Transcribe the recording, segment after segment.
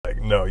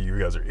no, you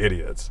guys are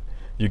idiots.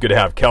 You could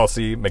have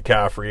Kelsey,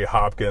 McCaffrey,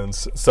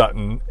 Hopkins,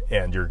 Sutton,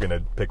 and you're going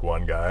to pick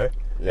one guy.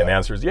 Yeah. And the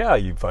answer is, yeah,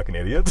 you fucking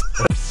idiots.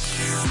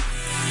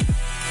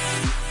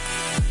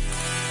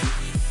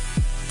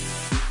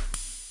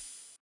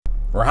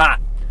 We're hot.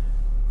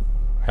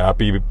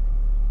 Happy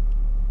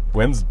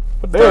Wednesday.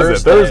 What day is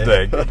it?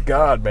 Thursday. Thursday. Good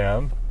God,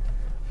 man.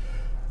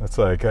 It's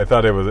like, I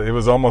thought it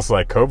was almost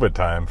like COVID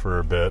time for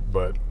a bit,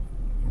 but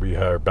we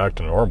are back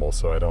to normal,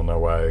 so I don't know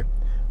why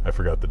I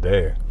forgot the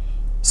day.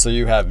 So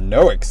you have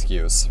no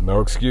excuse. No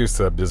excuse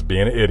except just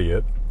being an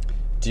idiot.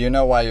 Do you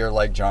know why you're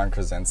like John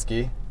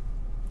Krasinski?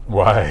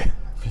 Why?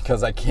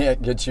 Because I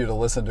can't get you to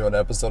listen to an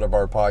episode of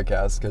our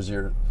podcast because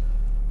you're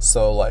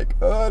so like,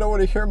 oh, I don't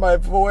want to hear my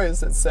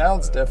voice. It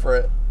sounds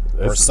different.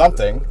 Or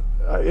something.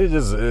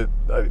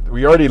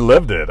 We already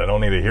lived it. I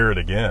don't need to hear it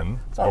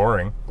again. It's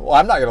boring. Well,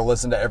 I'm not going to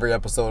listen to every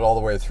episode all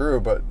the way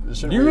through, but...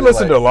 You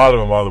listened to a lot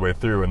of them all the way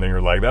through, and then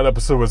you're like, that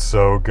episode was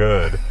so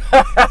good.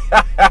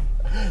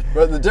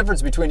 But the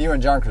difference between you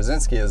and John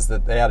Krasinski is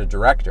that they had a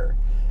director.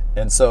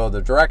 And so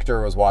the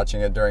director was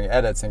watching it during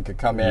edits and could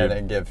come in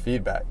and give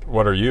feedback.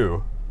 What are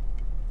you?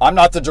 I'm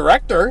not the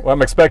director. Well,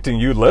 I'm expecting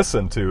you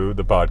listen to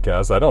the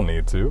podcast. I don't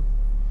need to.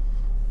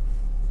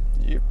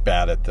 You're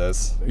bad at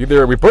this.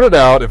 Either we put it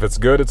out. If it's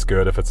good, it's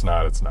good. If it's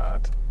not, it's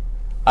not.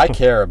 I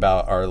care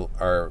about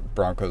our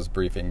Broncos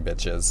briefing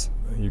bitches.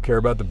 You care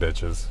about the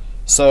bitches.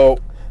 So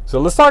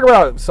let's talk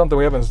about something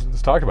we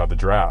haven't talked about, the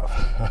draft.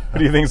 Who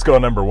do you think is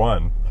going number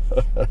one?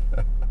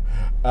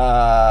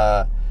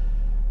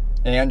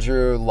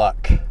 Andrew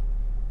Luck.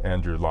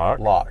 Andrew Luck?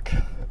 Luck.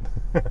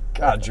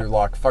 God, Drew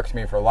Luck fucked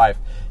me for life.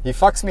 He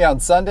fucks me on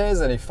Sundays,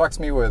 and he fucks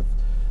me with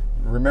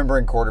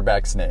remembering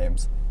quarterbacks'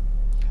 names.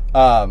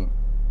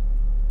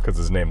 Because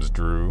his name's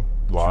Drew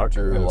Luck.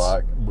 Drew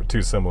Luck.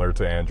 Too similar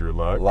to Andrew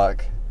Luck.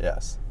 Luck,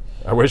 yes.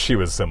 I wish he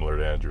was similar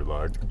to Andrew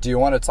Luck. Do you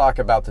want to talk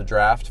about the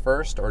draft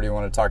first, or do you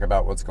want to talk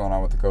about what's going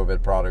on with the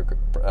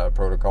COVID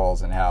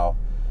protocols and how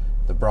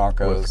the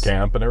Broncos, with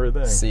camp and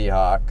everything,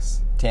 Seahawks,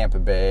 Tampa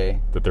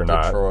Bay, that they're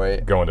Detroit,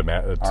 not going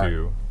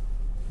to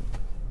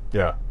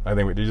Yeah, I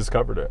think we just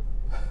covered it.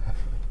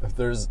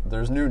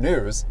 There's new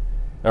news.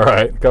 All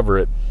right, cover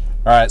it.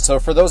 All right, so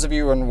for those of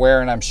you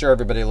aware, and I'm sure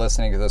everybody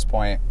listening to this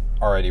point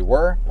already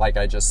were, like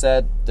I just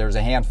said, there's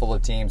a handful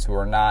of teams who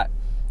are not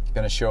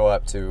going to show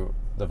up to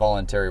the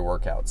voluntary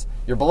workouts.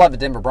 Your beloved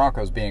Denver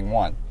Broncos being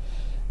one.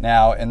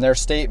 Now, in their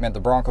statement, the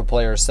Bronco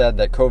players said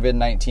that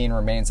COVID-19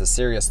 remains a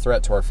serious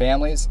threat to our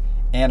families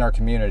and our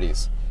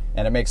communities,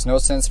 and it makes no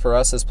sense for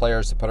us as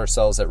players to put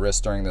ourselves at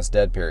risk during this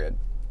dead period.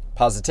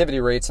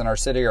 Positivity rates in our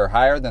city are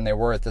higher than they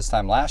were at this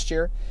time last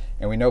year,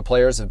 and we know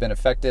players have been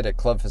affected at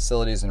club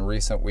facilities in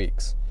recent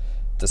weeks.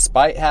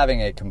 Despite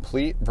having a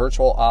complete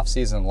virtual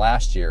offseason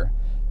last year,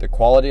 the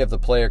quality of the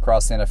play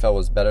across the NFL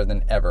was better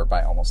than ever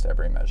by almost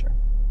every measure.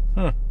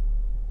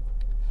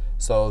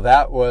 So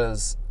that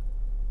was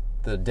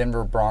the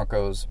Denver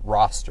Broncos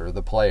roster,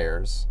 the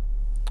players.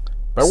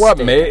 By what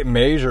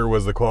measure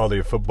was the quality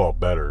of football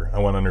better? I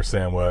want to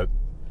understand what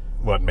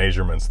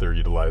measurements they're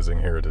utilizing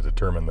here to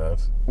determine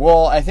this.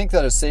 Well, I think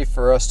that it's safe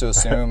for us to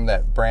assume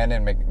that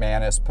Brandon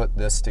McManus put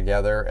this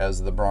together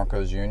as the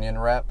Broncos union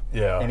rep.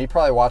 Yeah. And he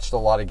probably watched a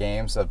lot of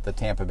games of the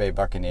Tampa Bay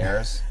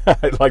Buccaneers.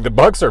 Like the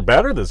Bucs are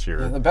better this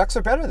year. The Bucs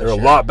are better this year. They're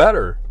a lot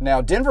better.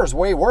 Now, Denver's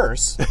way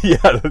worse.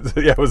 Yeah.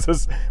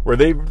 Were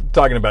they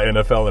talking about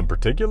NFL in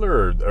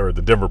particular or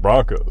the Denver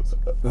Broncos?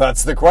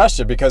 That's the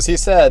question, because he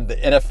said the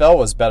NFL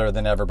was better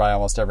than ever by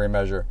almost every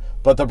measure.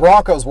 But the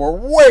Broncos were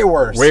way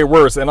worse. Way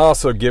worse. And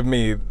also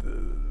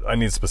I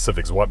need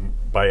specifics. What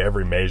by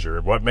every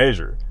measure? What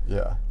measure?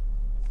 Yeah.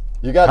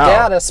 You got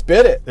data,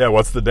 spit it. Yeah,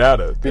 what's the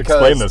data? Because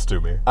explain this to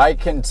me. I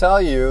can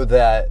tell you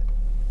that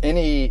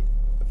any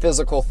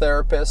physical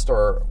therapist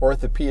or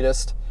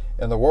orthopedist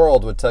in the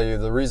world would tell you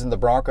the reason the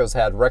Broncos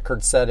had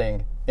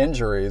record-setting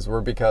injuries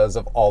were because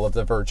of all of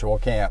the virtual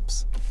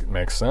camps. It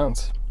makes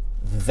sense.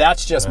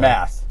 That's just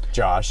math,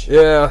 Josh.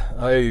 Yeah,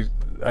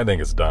 I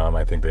think it's dumb.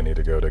 I think they need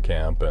to go to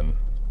camp. And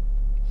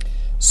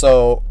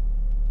so,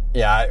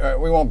 yeah,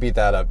 we won't beat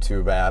that up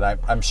too bad.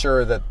 I'm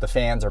sure that the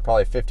fans are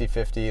probably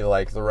 50-50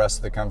 like the rest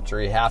of the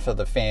country. Half of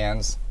the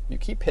fans, you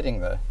keep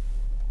hitting the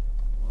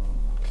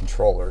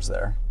controllers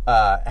there.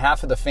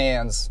 Half of the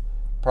fans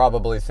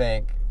probably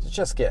think,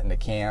 just get into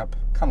camp.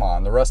 Come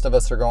on, the rest of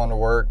us are going to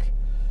work.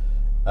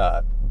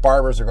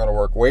 Barbers are going to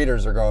work.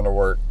 Waiters are going to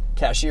work.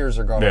 Cashiers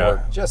are going to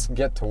work. Just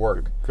get to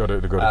work. Go to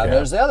camp.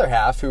 There's the other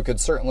half who could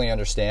certainly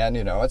understand,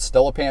 it's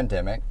still a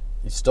pandemic.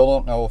 You still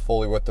don't know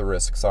fully what the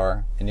risks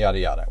are, and yada,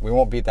 yada. We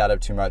won't beat that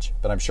up too much,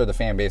 but I'm sure the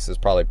fan base is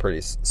probably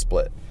pretty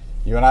split.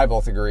 You and I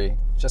both agree,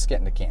 just get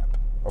into camp,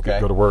 okay?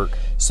 Go to work.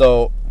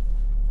 So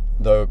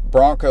the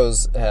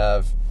Broncos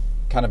have,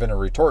 kind of in a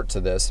retort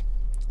to this,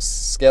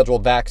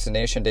 scheduled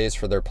vaccination days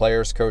for their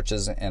players,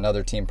 coaches, and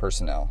other team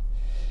personnel.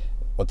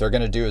 What they're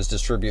going to do is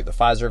distribute the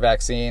Pfizer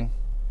vaccine,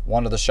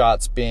 one of the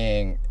shots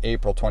being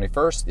April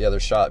 21st, the other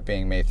shot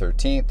being May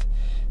 13th.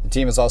 The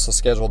team has also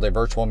scheduled a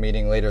virtual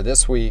meeting later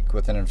this week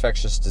with an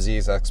infectious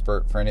disease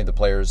expert for any of the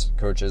players,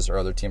 coaches, or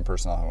other team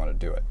personnel who want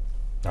to do it.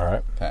 All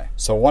right. Okay.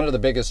 So one of the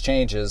biggest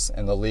changes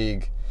in the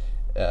league,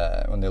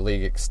 when the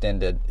league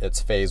extended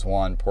its phase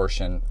 1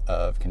 portion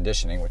of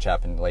conditioning, which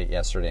happened late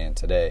yesterday and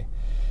today,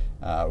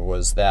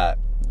 was that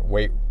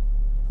weight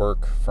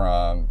work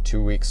from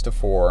 2 weeks to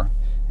 4.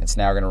 It's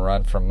now going to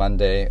run from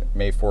Monday,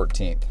 May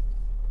 14th.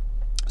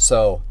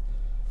 So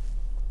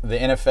the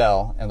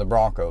NFL and the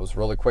Broncos,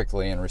 really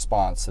quickly in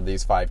response to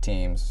these 5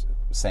 teams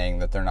saying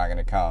that they're not going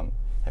to come,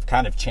 have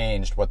kind of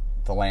changed what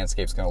the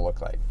landscape's going to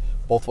look like,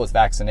 both with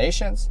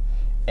vaccinations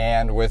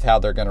and with how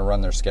they're going to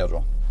run their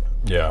schedule.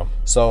 Yeah.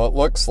 So it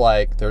looks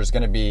like there's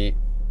going to be,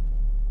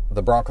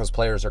 the Broncos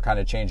players are kind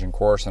of changing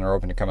course and are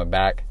open to coming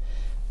back.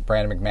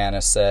 Brandon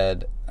McManus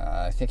said,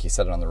 I think he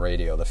said it on the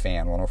radio, the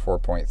Fan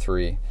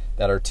 104.3,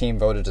 that our team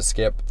voted to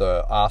skip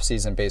the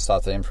offseason based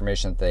off the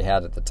information that they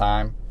had at the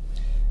time.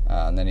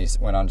 And then he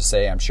went on to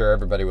say, I'm sure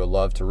everybody would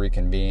love to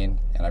reconvene,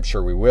 and I'm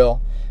sure we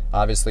will.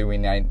 Obviously, we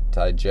need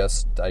to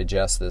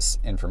digest this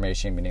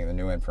information, meaning the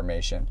new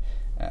information,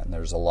 and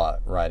there's a lot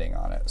riding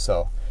on it.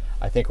 So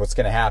I think what's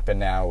going to happen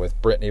now with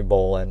Brittany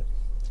Bolin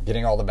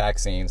getting all the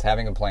vaccines,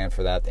 having a plan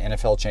for that, the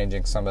NFL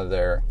changing some of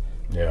their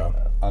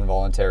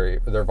voluntary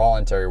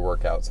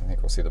workouts, I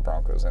think we'll see the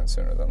Broncos in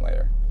sooner than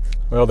later.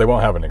 Well, they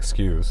won't have an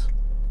excuse.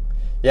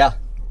 Yeah.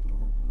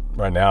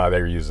 Right now,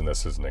 they're using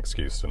this as an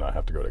excuse to not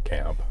have to go to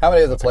camp. How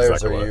many of the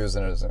players are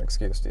using it as an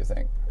excuse, do you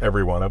think?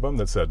 Every one of them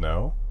that said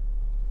no.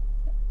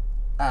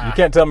 You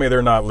can't tell me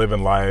they're not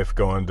living life,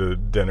 going to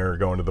dinner,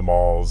 going to the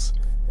malls,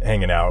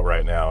 hanging out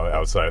right now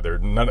outside. They're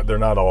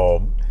not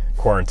all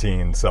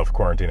quarantined,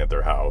 self-quarantine at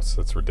their house.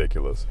 That's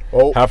ridiculous.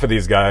 Oh. Half of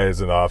these guys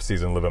in the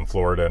off-season live in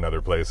Florida and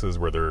other places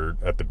where they're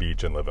at the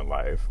beach and living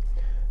life.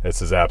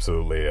 This is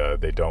absolutely,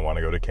 they don't want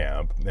to go to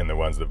camp, and the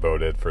ones that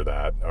voted for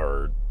that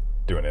are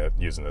doing it,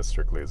 using this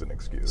strictly as an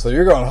excuse. So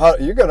you're going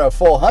a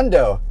full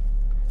hundo.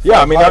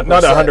 Yeah, I mean, not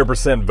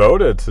 100%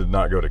 voted to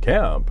not go to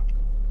camp.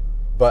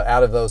 But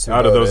out of those who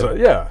voted,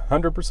 yeah,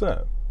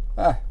 100%.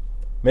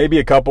 Maybe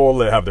a couple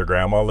that have their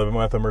grandma living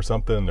with them or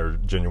something, they're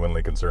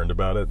genuinely concerned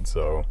about it,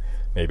 so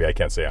maybe I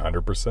can't say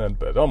 100%,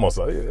 but almost,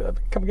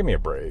 come give me a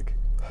break.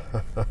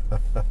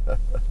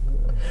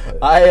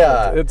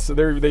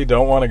 They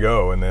don't want to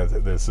go, and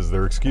this is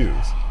their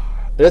excuse.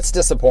 It's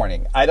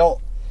disappointing.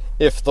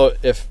 If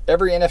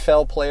every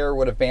NFL player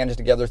would have banded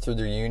together through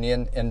their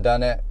union and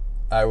done it,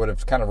 I would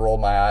have kind of rolled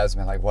my eyes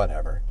and been like,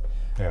 whatever.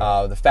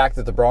 Yeah. The fact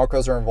that the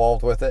Broncos are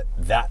involved with it,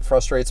 that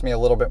frustrates me a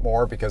little bit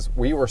more, because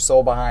we were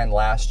so behind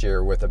last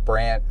year with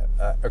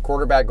a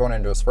quarterback going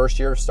into his first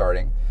year of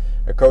starting,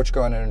 a coach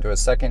going into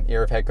his second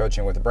year of head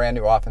coaching with a brand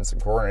new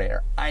offensive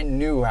coordinator. I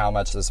knew how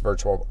much this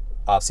virtual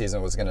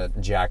offseason was going to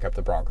jack up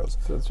the Broncos,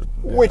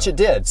 which it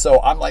did.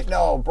 So I'm like,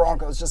 no,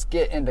 Broncos, just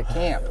get into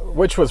camp.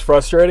 Which was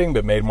frustrating,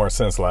 but made more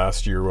sense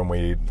last year when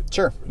we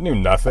knew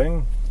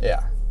nothing.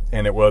 Yeah.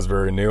 And it was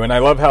very new. And I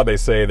love how they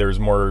say there's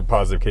more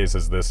positive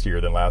cases this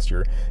year than last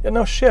year. Yeah,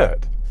 no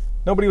shit.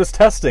 Nobody was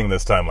testing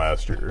this time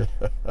last year.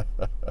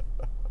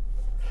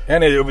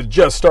 And it was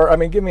just start. I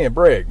mean, give me a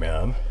break,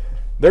 man.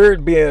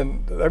 I'm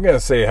going to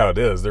say how it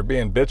is. They're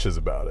being bitches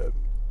about it.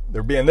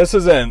 This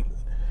isn't,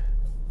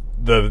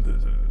 the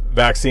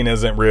vaccine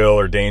isn't real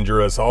or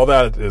dangerous. All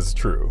that is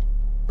true.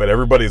 But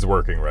everybody's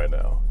working right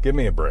now. Give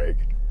me a break.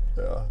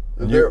 Yeah.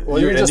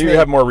 You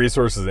have more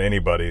resources than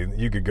anybody.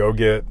 You could go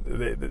get...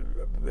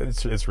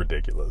 It's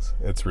ridiculous.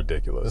 It's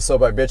ridiculous. So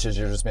by bitches,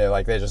 you're just being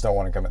like, they just don't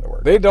want to come into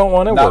work. They don't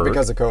want to work. Not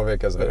because of COVID,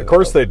 because of it. Of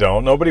course they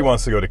don't. Nobody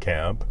wants to go to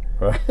camp.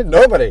 Right?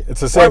 Nobody. It's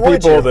the same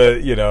people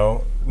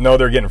that, know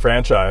they're getting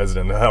franchised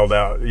and held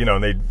out,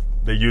 and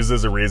they use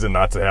this as a reason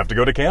not to have to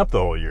go to camp the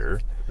whole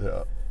year.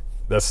 Yeah.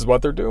 This is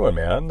what they're doing,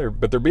 man.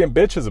 But they're being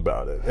bitches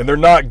about it. And they're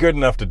not good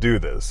enough to do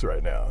this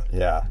right now.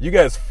 Yeah. You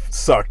guys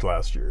sucked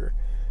last year.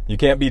 You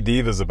can't be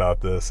divas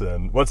about this.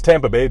 And what's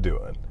Tampa Bay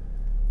doing?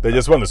 They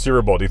just won the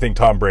Super Bowl. Do you think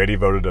Tom Brady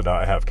voted to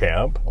not have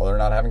camp? Well, they're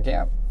not having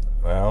camp.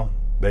 Well,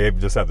 they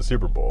just had the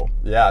Super Bowl.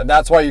 Yeah, and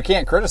that's why you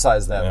can't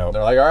criticize them. Yeah.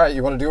 They're like, all right,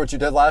 you want to do what you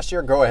did last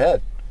year? Go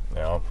ahead.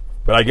 Yeah.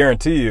 But I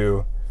guarantee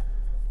you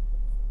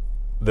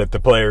that the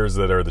players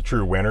that are the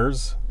true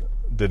winners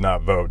did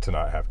not vote to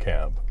not have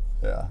camp.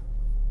 Yeah.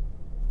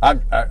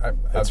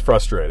 It's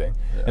frustrating.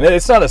 Yeah. And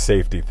it's not a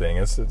safety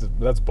thing.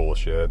 That's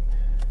bullshit.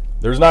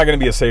 There's not going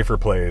to be a safer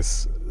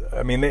place.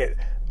 I mean,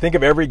 think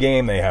of every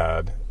game they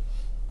had.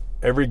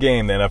 Every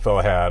game the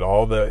NFL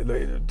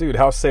had, dude,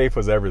 how safe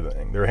was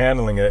everything? They're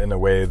handling it in a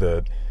way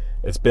that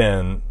it's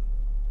been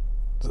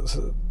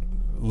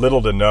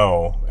little to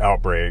no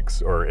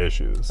outbreaks or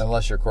issues.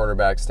 Unless your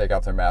quarterbacks take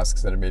off their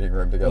masks in a meeting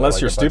room together.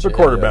 Unless you're stupid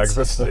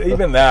quarterbacks.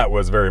 Even that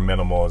was very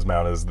minimal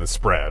amount as the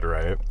spread,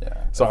 right?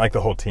 Yeah. It's not like the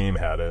whole team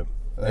had it.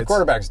 The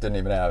quarterbacks didn't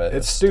even have it.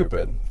 It's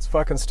stupid. It's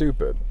fucking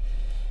stupid.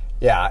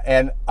 Yeah,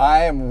 and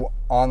I am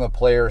on the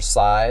player's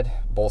side,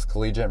 both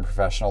collegiate and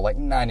professional, like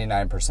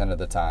 99% of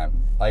the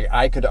time. Like,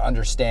 I could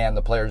understand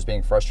the players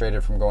being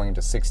frustrated from going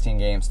to 16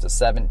 games to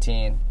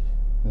 17,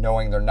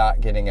 knowing they're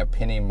not getting a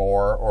penny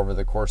more over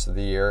the course of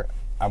the year.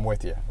 I'm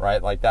with you,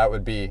 right? Like, that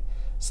would be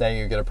saying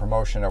you get a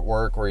promotion at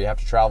work where you have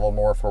to travel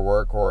more for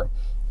work, or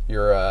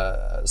you're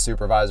a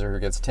supervisor who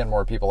gets 10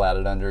 more people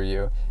added under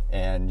you,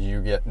 and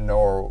you get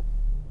no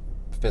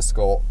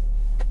fiscal,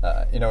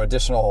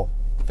 additional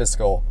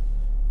fiscal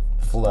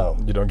flow.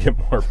 You don't get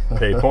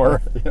paid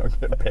more. You don't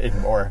get paid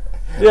more.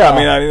 Yeah,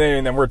 I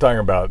mean, we're talking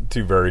about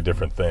two very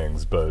different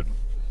things, but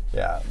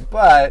yeah,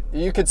 but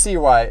you could see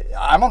why.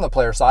 I'm on the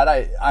player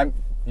side.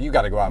 You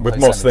got to go out and with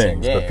play most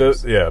 17 things,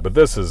 games. but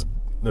this is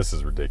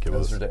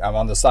ridiculous. I'm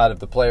on the side of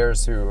the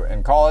players who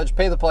in college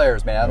pay the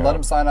players, man. Yeah. Let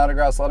them sign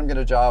autographs, let them get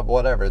a job,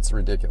 whatever. It's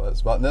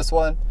ridiculous. But in this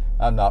one,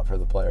 I'm not for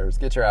the players.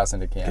 Get your ass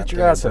into camp. Get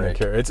your ass into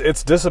camp.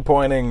 It's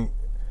disappointing,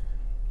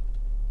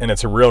 and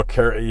it's a real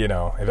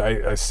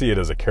I see it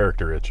as a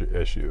character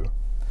issue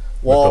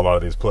with a lot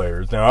of these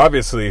players. Now,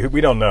 obviously,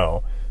 we don't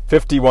know.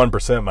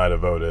 51% might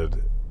have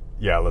voted,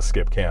 yeah, let's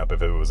skip camp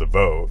if it was a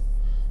vote,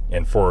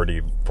 and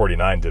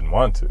 49 didn't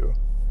want to.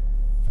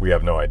 We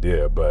have no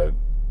idea, but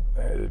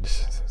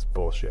it's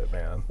bullshit,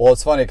 man. Well,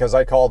 it's funny because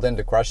I called in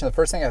to question. The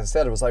first thing I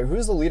said was like,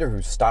 who's the leader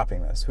who's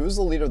stopping this? Who's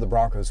the leader of the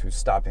Broncos who's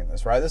stopping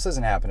this, right? This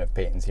doesn't happen if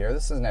Peyton's here.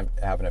 This doesn't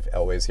happen if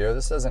Elway's here.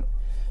 This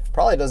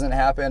probably doesn't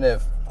happen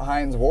if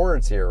Hines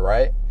Ward's here,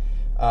 right?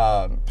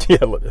 Yeah,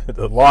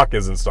 the lock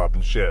isn't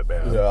stopping shit,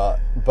 man. Yeah,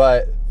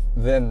 but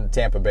then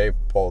Tampa Bay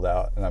pulled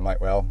out, and I'm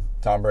like, well,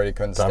 Tom Brady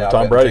couldn't stop it.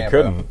 Tom Brady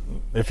couldn't.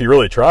 If he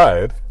really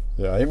tried.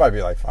 Yeah, he might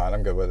be like, fine,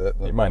 I'm good with it.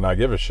 He might not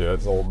give a shit.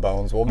 His old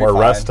bones will be more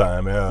fine. rest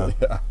time, yeah.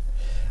 Yeah.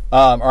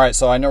 All right,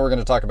 so I know we're going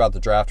to talk about the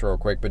draft real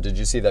quick, but did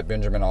you see that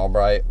Benjamin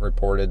Albright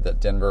reported that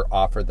Denver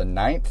offered the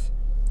 9th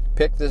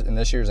pick in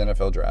this year's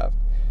NFL draft,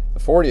 the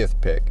 40th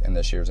pick in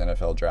this year's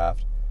NFL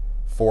draft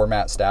for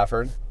Matt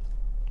Stafford?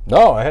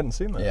 No, I hadn't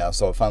seen that. Yeah,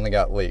 so it finally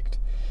got leaked.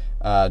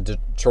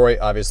 Detroit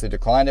obviously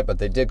declined it, but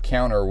they did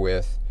counter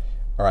with,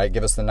 all right,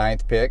 give us the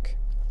 9th pick,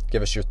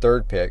 give us your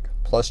 3rd pick,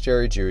 plus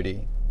Jerry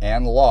Jeudy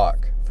and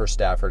Locke for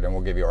Stafford, and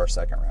we'll give you our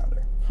 2nd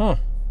rounder.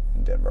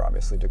 And Denver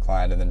obviously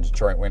declined, and then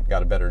Detroit went and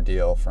got a better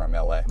deal from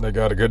LA. They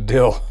got a good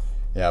deal.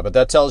 Yeah, but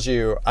that tells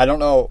you, I don't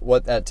know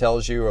what that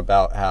tells you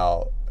about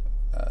how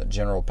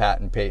General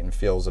Patton Payton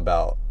feels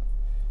about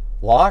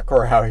Locke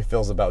or how he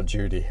feels about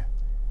Jeudy.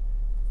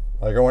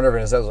 Like, I wonder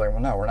if it says, like, well,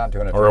 no, we're not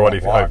doing it for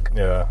Locke.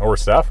 Yeah, or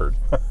Stafford.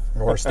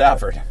 Or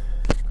Stafford.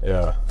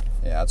 Yeah.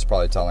 Yeah, it's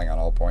probably telling on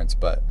all points,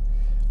 but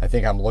I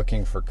think I'm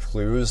looking for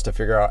clues to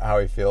figure out how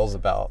he feels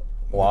about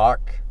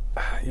Locke.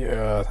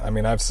 Yeah, I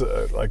mean, I've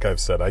said,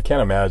 I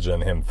can't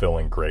imagine him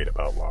feeling great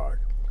about Locke.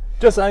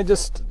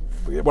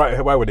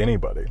 Why would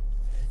anybody?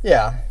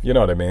 Yeah. You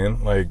know what I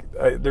mean? Like,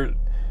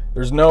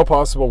 there's no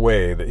possible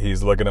way that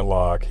he's looking at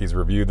Locke, he's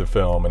reviewed the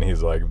film, and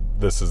he's like,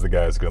 this is the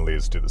guy who's going to lead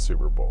us to the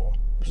Super Bowl.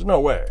 There's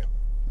no way.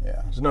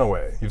 Yeah. There's no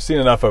way. You've seen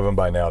enough of him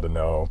by now to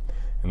know,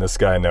 and this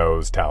guy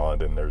knows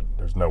talent, and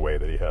there's no way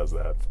that he has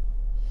that.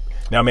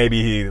 Now,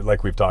 maybe he,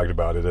 like we've talked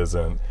about,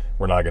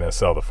 we're not going to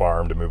sell the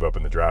farm to move up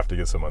in the draft to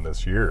get someone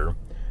this year.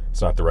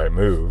 It's not the right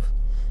move,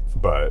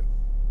 but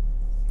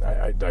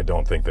I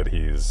don't think that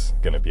he's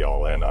going to be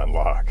all in on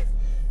Locke.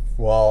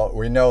 Well,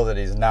 we know that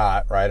he's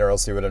not, right? Or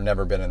else he would have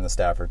never been in the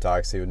Stafford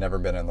talks. He would never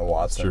been in the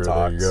Watson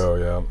talks. There you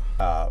go,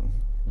 yeah.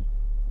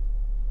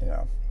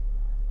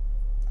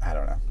 I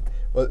don't know.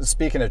 Well,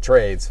 speaking of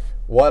trades,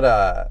 what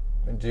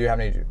do you have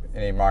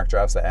any mock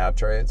drafts that have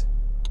trades?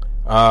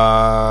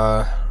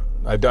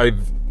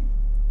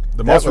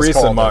 The most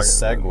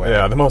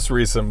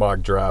recent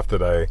mock draft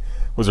that I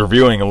was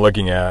reviewing and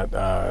looking at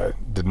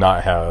did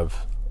not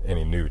have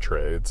any new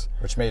trades,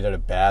 which made it a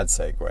bad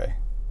segue.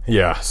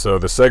 Yeah, so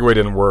the segue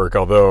didn't work,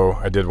 although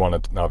I did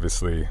want to,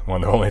 obviously,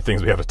 one of the only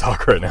things we have to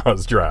talk right now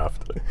is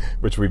draft,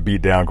 which we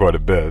beat down quite a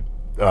bit.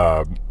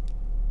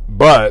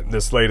 But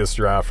this latest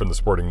draft from the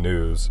Sporting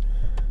News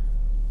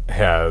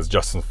has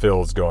Justin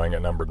Fields going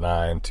at number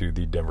 9 to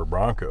the Denver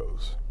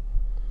Broncos.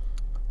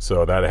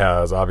 So that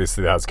has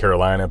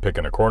Carolina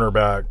picking a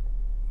cornerback,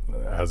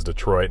 has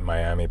Detroit and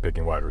Miami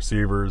picking wide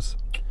receivers.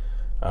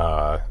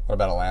 What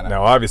about Atlanta?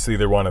 Now, obviously,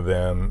 either one of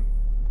them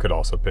could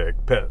also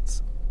pick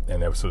Pitts,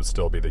 and this would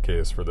still be the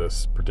case for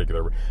this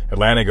particular.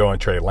 Atlanta going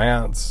Trey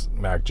Lance,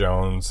 Mac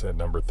Jones at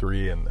number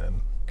 3, and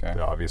then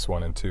the obvious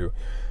 1 and 2.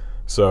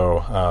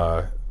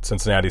 So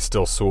Cincinnati's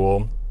still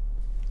Sewell,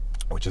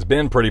 which has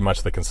been pretty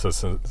much the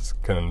consensus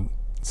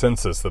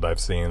that I've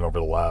seen over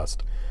the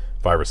last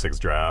 5 or 6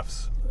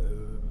 drafts,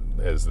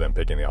 is them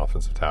picking the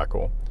offensive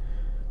tackle.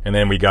 And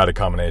then we got a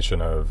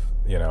combination of,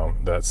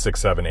 that 6,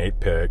 7, 8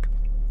 pick.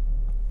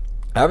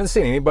 I haven't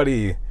seen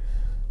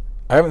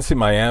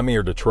Miami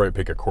or Detroit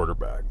pick a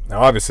quarterback.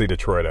 Now, obviously,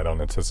 Detroit I don't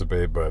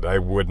anticipate, but I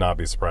would not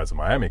be surprised if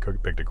Miami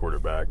picked a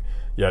quarterback.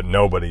 Yet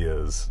nobody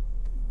is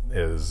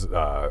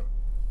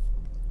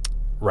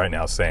right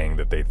now saying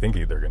that they think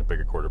they're going to pick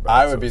a quarterback.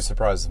 I would be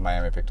surprised if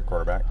Miami picked a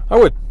quarterback. I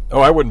would.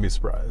 Oh, I wouldn't be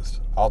surprised.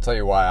 I'll tell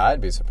you why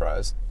I'd be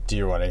surprised. Do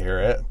you want to hear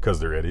it? Because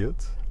they're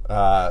idiots.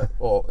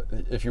 Well,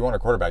 if you want a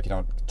quarterback, you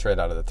don't trade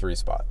out of the 3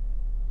 spot.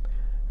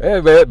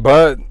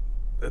 But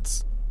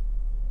it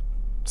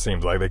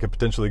seems like they could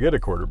potentially get a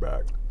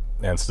quarterback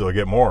and still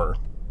get more.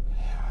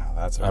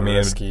 That's a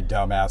risky,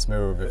 dumbass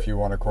move if you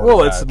want a quarterback.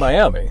 Well, it's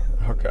Miami.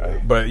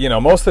 Okay. But,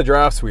 most of the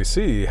drafts we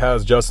see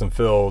has Justin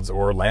Fields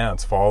or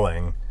Lance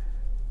falling,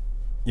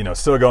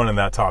 still going in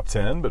that top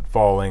 10, but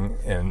falling.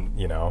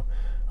 And, a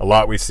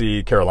lot we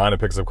see Carolina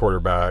picks up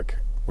quarterback.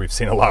 We've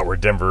seen a lot where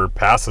Denver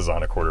passes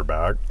on a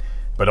quarterback.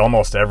 But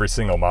almost every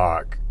single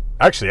mock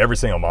I've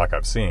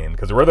seen,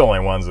 because we're the only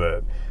ones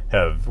that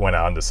have went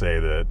on to say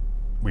that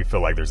we feel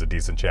like there's a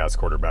decent chance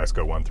quarterbacks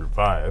go 1 through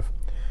 5.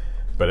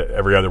 But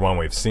every other one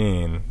we've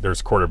seen,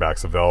 there's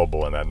quarterbacks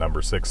available in that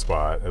number 6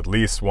 spot, at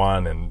least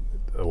one and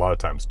a lot of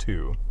times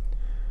 2.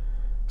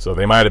 So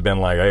they might have been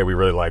like, hey, we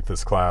really like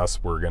this class.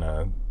 We're going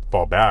to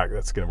fall back.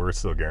 We're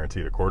still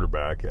guaranteed a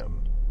quarterback.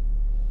 And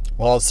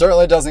well, it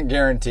certainly doesn't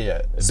guarantee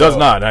it. It does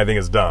not, and I think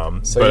it's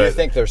dumb. So but you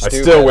think they're stupid?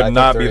 I still would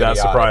not be that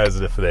idiotic.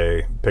 surprised if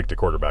they picked a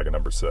quarterback at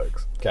number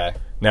 6. Okay.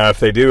 Now, if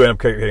they do end up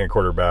picking a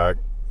quarterback,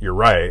 you're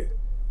right.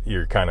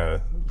 You're kind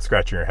of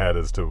scratching your head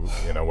as to,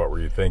 what were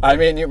you thinking? I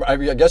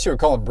guess you would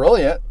call them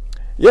brilliant.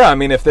 Yeah,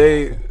 if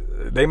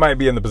they might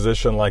be in the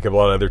position like a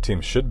lot of other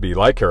teams should be,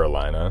 like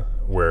Carolina,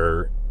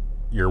 where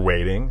you're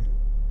waiting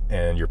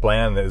and your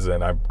plan is,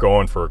 and I'm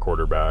going for a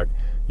quarterback.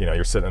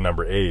 You're sitting at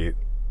number 8.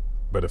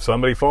 But if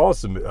somebody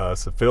falls to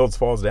us, if Fields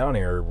falls down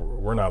here,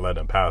 we're not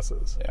letting him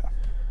passes. Yeah.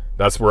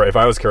 That's where, if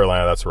I was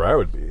Carolina, that's where I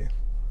would be.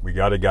 We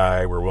got a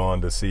guy, we're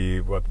willing to see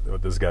what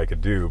this guy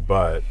could do,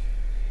 but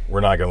we're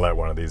not going to let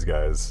one of these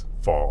guys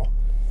fall.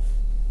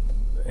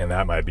 And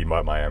that might be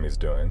what Miami's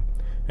doing.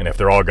 And if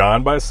they're all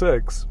gone by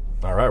 6,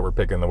 all right, we're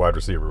picking the wide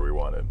receiver we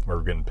wanted.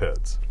 We're getting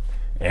Pitts.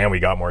 And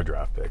we got more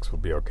draft picks. We'll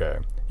be okay.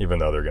 Even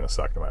though they're going to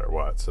suck no matter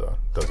what, so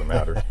it doesn't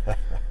matter.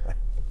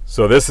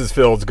 So this is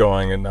Fields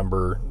going at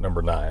number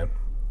 9.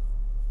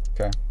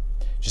 Okay.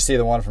 Did you see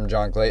the one from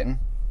John Clayton?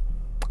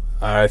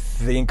 I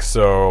think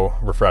so.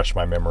 Refresh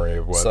my memory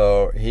of what.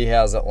 So he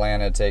has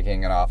Atlanta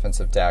taking an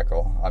offensive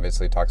tackle.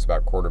 Obviously talks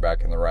about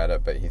quarterback in the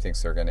write-up, but he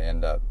thinks they're going to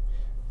end up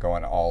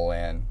going all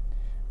in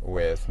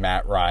with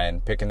Matt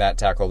Ryan, picking that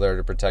tackle there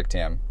to protect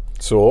him.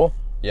 Sewell?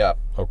 Yep.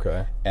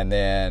 Okay. And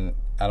then,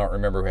 I don't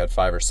remember who had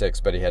 5 or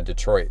 6, but he had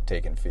Detroit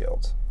taking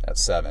Fields at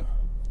 7.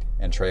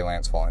 And Trey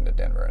Lance falling to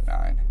Denver at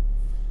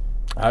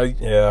 9.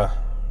 Yeah.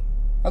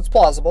 That's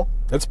plausible.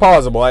 It's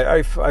plausible.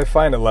 I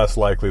find it less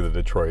likely that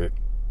Detroit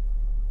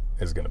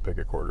is going to pick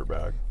a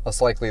quarterback.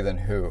 Less likely than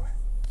who?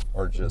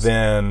 Or just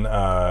than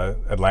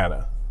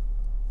Atlanta,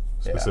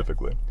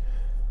 specifically.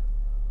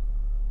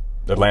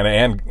 Yeah.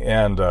 Atlanta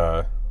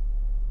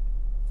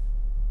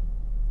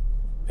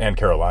and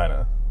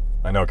Carolina.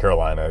 I know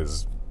Carolina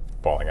is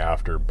falling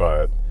after,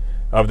 but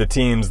of the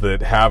teams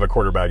that have a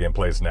quarterback in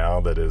place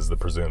now that is the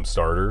presumed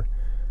starter,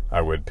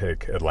 I would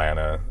pick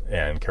Atlanta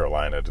and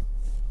Carolina to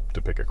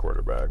pick a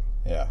quarterback.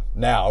 Yeah.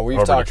 Now, we've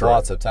talked Detroit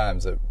lots of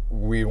times that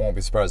we won't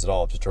be surprised at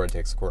all if Detroit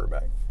takes a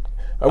quarterback.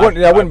 I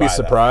wouldn't be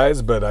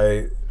surprised, but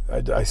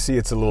I see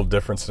it's a little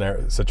different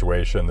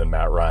situation than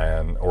Matt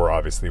Ryan, or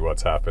obviously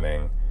what's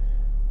happening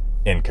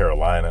in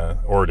Carolina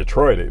or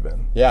Detroit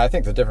even. Yeah, I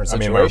think the different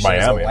situation is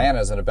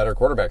Atlanta's in a better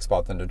quarterback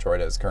spot than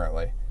Detroit is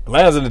currently.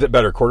 Atlanta's in a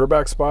better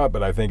quarterback spot,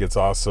 but I think it's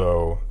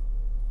also,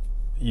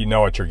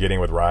 what you're getting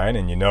with Ryan,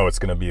 and it's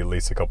going to be at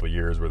least a couple of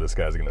years where this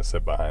guy's going to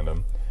sit behind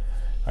him.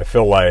 I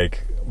feel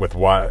like with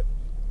what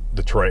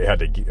Detroit had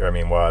to,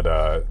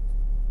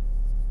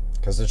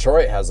 because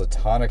Detroit has a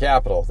ton of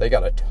capital. They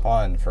got a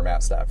ton for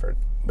Matt Stafford.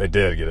 They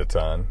did get a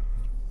ton.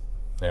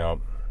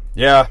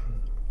 Yeah,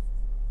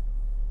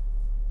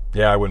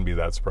 I wouldn't be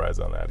that surprised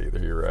on that either.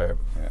 You're right.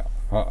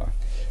 Yeah.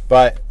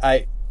 But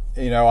I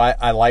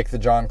like the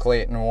John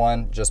Clayton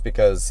one just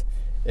because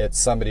it's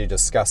somebody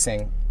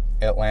discussing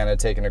Atlanta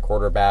taking a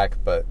quarterback,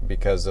 but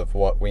because of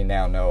what we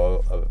now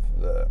know of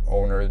the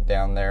owner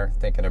down there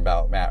thinking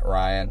about Matt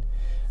Ryan,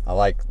 I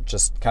like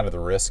just kind of the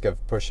risk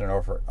of pushing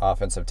an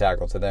offensive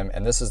tackle to them.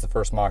 And this is the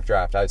first mock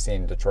draft I've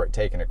seen Detroit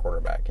taking a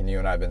quarterback. And you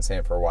and I have been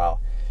saying for a while,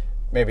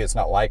 maybe it's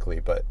not likely,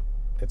 but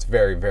it's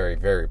very, very,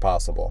 very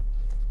possible.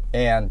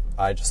 And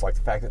I just like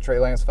the fact that Trey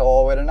Lance fell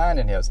all the way to 9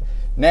 in his.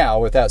 Now,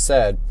 with that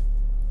said,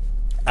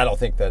 I don't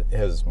think that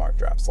his mock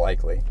draft's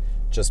likely,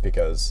 just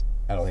because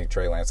I don't think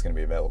Trey Lance is going to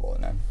be available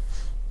in 9.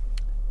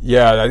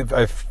 Yeah,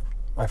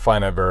 I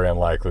find it very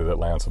unlikely that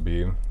Lance will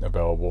be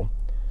available.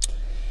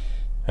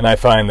 And I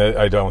find that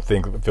I don't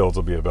think Fields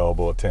will be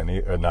available at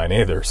 9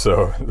 either.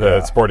 So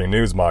the Sporting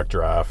News mock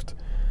draft,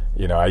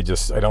 I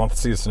don't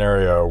see a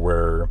scenario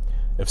where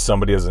if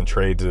somebody doesn't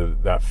trade to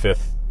that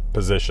 5th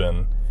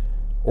position,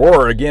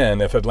 or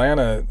again, if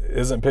Atlanta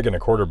isn't picking a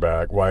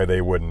quarterback, why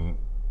they wouldn't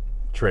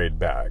trade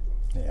back.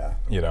 Yeah.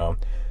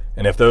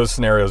 And if those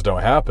scenarios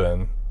don't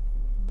happen,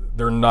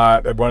 they're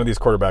not, one of these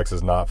quarterbacks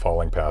is not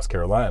falling past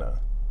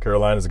Carolina.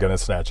 Carolina's going to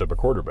snatch up a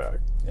quarterback.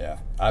 Yeah,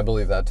 I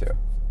believe that too.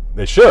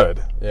 They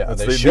should. Yeah,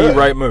 that's they should. The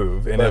right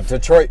move. And if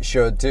Detroit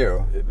should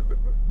too.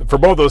 For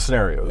both those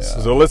scenarios.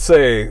 Yeah. So let's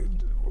say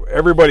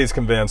everybody's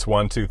convinced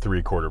 1, 2,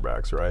 3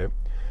 quarterbacks, right?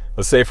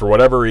 Let's say for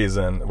whatever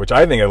reason, which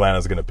I think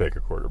Atlanta's going to pick a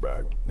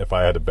quarterback, if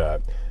I had to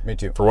bet. Me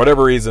too. For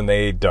whatever reason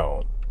they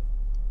don't.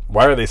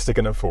 Why are they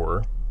sticking at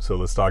 4? So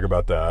let's talk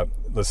about that.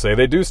 Let's say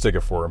they do stick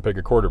at 4 and pick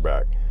a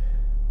quarterback.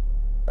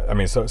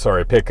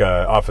 pick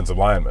offensive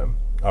lineman,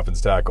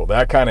 offensive tackle.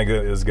 That kind of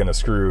is going to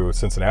screw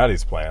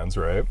Cincinnati's plans,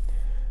 right?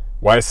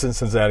 Why is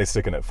Cincinnati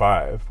sticking at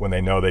 5 when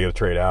they know they will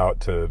trade out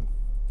to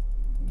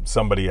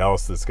somebody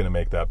else that's going to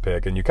make that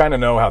pick? And you kind of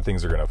know how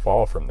things are going to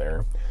fall from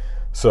there.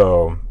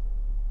 So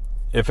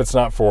if it's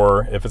not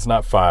 4, if it's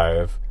not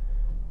 5,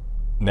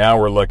 now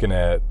we're looking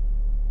at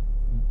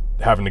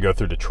having to go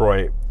through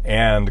Detroit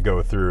and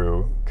go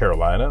through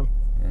Carolina.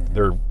 Mm-hmm.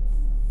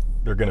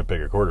 They're going to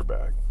pick a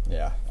quarterback.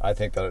 Yeah, I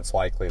think that it's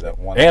likely that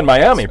one and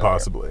Miami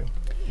possibly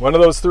one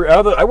of those 3.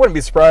 I wouldn't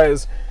be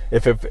surprised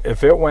if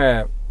it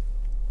went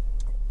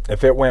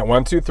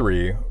 1, 2,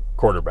 3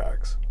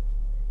 quarterbacks,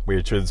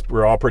 which is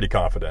we're all pretty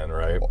confident,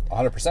 right?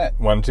 100%.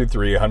 1, 2,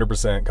 3,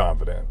 100%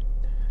 confident.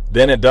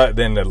 Then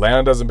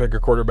Atlanta doesn't pick a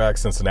quarterback.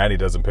 Cincinnati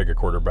doesn't pick a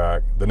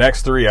quarterback. The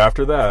next 3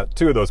 after that,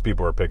 2 of those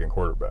people are picking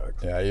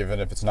quarterbacks. Yeah,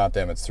 even if it's not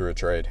them, it's through a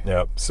trade.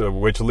 Yep. So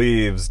which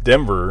leaves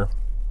Denver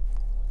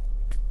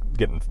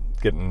getting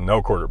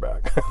no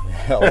quarterback.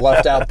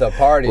 Left out the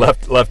party.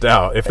 Left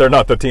out if they're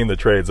not the team that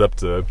trades up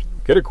to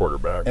get a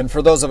quarterback. And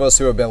for those of us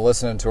who have been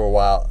listening to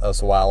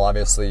us a while,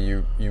 obviously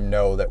you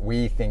know that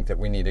we think that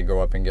we need to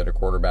go up and get a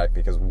quarterback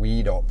because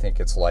we don't think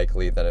it's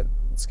likely that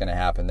it's going to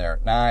happen there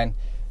at 9.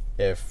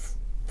 If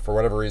for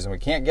whatever reason we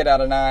can't get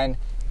out of 9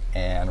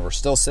 and we're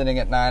still sitting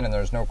at 9 and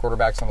there's no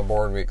quarterbacks on the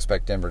board, we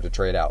expect Denver to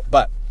trade out.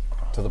 But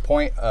to the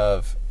point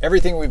of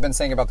everything we've been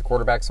saying about the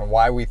quarterbacks and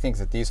why we think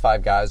that these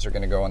 5 guys are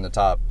going to go in the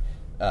top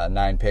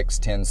 9 picks,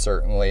 10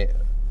 certainly,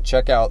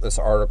 check out this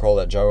article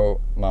that Joe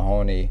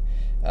Mahoney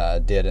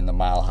did in the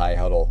Mile High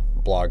Huddle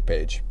blog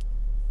page.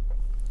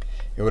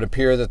 It would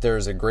appear that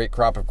there's a great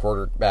crop of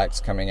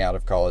quarterbacks coming out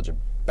of college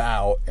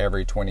about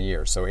every 20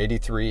 years. So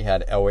 83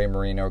 had Elway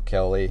Marino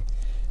Kelly,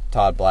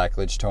 Todd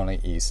Blackledge, Tony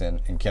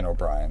Eason, and Ken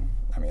O'Brien.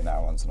 I mean,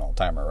 that one's an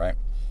all-timer, right?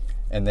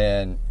 And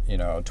then,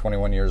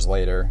 21 years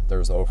later, there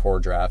was the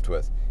 04 draft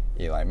with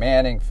Eli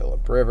Manning,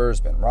 Phillip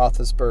Rivers, Ben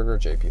Roethlisberger,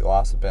 J.P.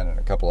 Lossipin, and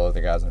a couple of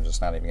other guys I'm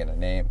just not even going to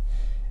name.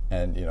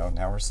 And,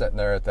 now we're sitting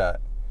there at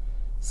that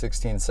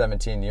 16,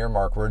 17-year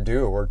mark. We're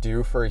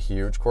due for a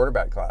huge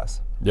quarterback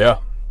class. Yeah,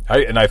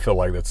 I feel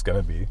like that's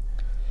going to be.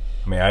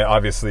 I mean,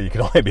 obviously you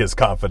can only be as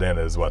confident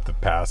as what the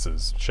past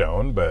has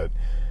shown, but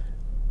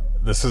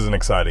this is an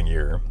exciting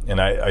year.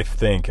 And I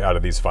think out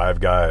of these 5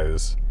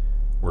 guys,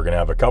 we're going to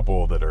have a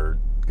couple that are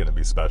going to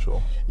be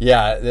special.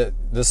 Yeah,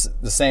 the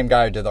same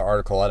guy who did the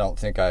article, I don't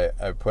think I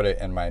put it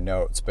in my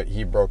notes, but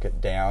he broke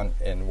it down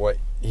and what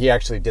he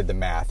actually did the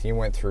math. He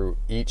went through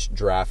each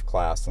draft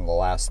class in the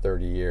last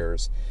 30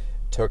 years,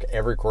 took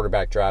every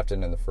quarterback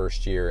drafted in the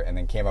first year, and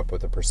then came up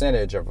with a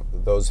percentage of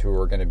those who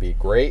were going to be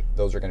great,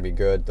 those are going to be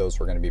good, those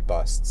were going to be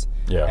busts.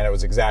 Yeah. And it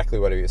was exactly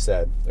what he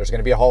said. There's going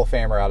to be a Hall of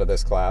Famer out of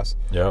this class.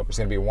 Yep. There's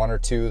going to be 1 or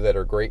 2 that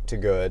are great to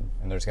good,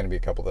 and there's going to be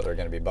a couple that are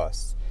going to be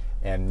busts.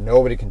 And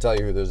nobody can tell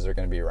you who those are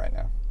going to be right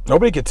now.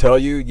 Nobody could tell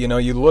you.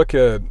 You look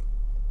at,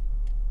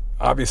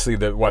 obviously,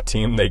 what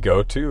team they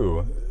go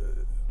to.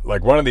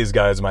 Like, one of these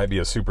guys might be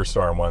a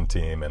superstar on one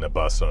team and a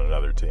bust on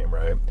another team,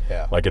 right?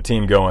 Yeah. Like a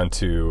team going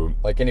to...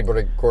 Like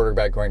anybody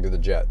quarterback going to the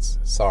Jets.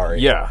 Sorry.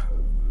 Yeah.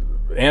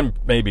 And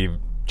maybe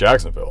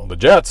Jacksonville. The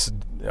Jets,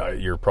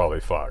 you're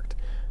probably fucked.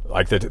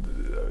 Like,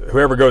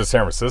 whoever goes to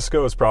San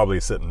Francisco is probably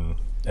sitting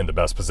in the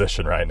best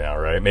position right now,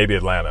 right? Maybe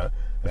Atlanta.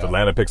 If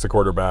Atlanta picks a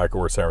quarterback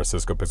or San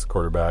Francisco picks a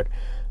quarterback.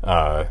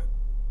 And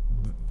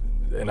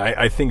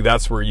I think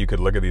that's where you could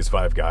look at these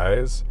 5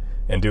 guys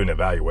and do an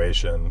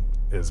evaluation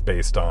is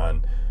based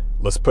on,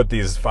 let's put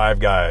these 5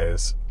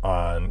 guys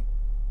on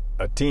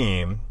a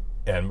team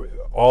and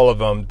all of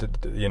them,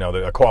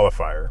 a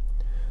qualifier.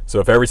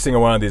 So if every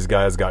single one of these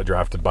guys got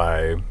drafted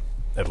by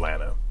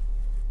Atlanta,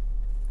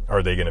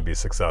 are they going to be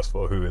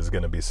successful? Who is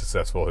going to be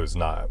successful? Who's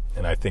not?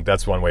 And I think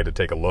that's one way to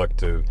take a look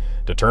to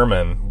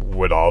determine,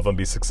 would all of them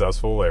be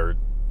successful? Or,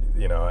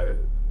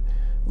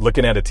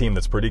 looking at a team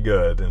that's pretty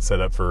good and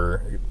set up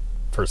for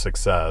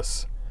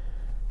success,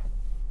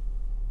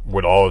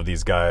 would all of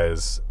these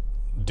guys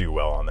do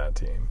well on that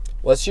team?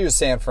 Let's use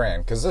San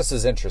Fran, because this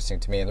is interesting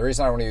to me. And the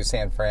reason I want to use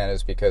San Fran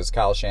is because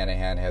Kyle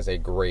Shanahan has a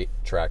great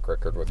track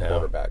record with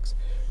quarterbacks.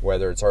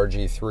 Whether it's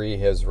RG3,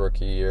 his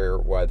rookie year,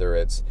 whether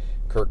it's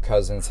Kirk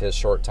Cousins, his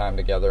short time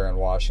together in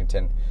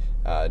Washington,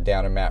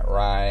 down to Matt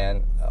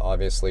Ryan,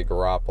 obviously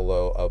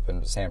Garoppolo up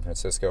in San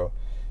Francisco.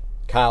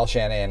 Kyle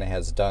Shanahan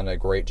has done a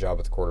great job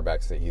with the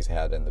quarterbacks that he's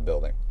had in the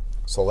building.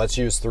 So let's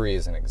use 3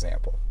 as an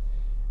example.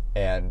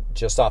 And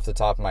just off the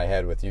top of my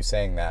head, with you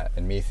saying that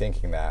and me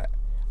thinking that,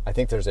 I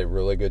think there's a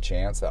really good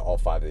chance that all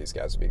 5 of these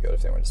guys would be good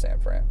if they went to San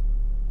Fran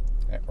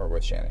or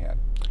with Shanahan.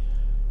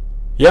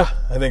 Yeah,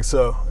 I think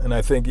so. And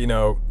I think,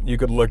 you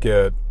could look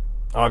at,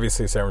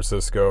 obviously, San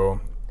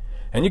Francisco,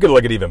 and you could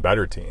look at even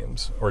better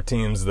teams or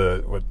teams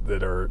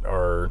that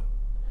are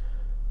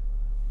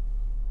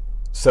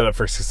set up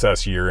for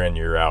success year in,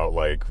 year out,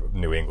 like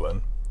New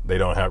England. They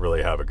don't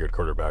really have a good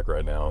quarterback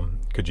right now.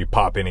 Could you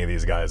pop any of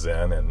these guys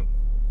in and,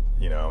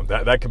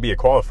 that could be a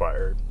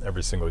qualifier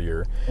every single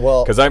year.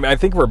 Well, because I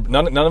think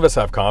none of us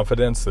have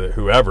confidence that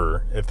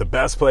if the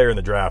best player in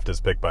the draft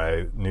is picked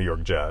by New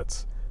York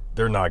Jets,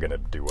 they're not going to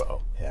do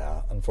well.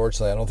 Yeah,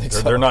 unfortunately, I don't think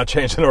so. They're not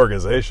changing the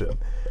organization.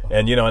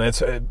 And, you know,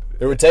 and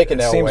it would take an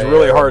it seems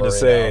really hard to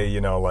say,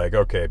 you know, like,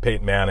 okay,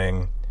 Peyton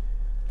Manning,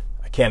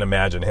 I can't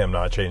imagine him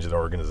not changing the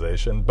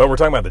organization. But we're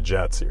talking about the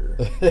Jets here.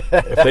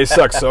 If they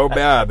suck so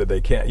bad that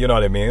they can't, you know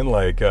what I mean?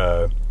 Like,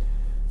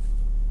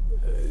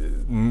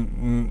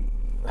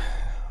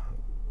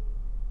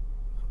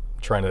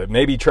 trying to,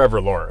 maybe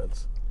Trevor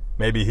Lawrence.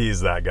 Maybe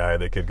he's that guy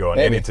that could go on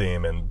any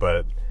team,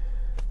 but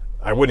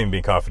I wouldn't even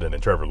be confident in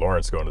Trevor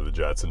Lawrence going to the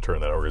Jets and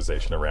turning that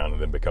organization around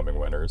and then becoming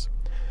winners.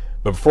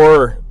 But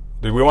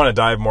do we want to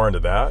dive more into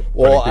that?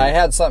 Well, I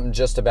had something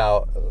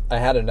I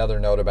had another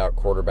note about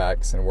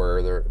quarterbacks and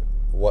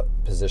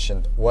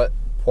what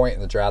point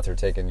in the draft they're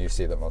taking you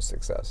see the most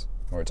success.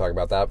 Want to talk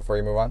about that before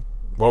you move on?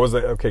 What was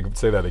that? Okay,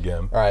 say that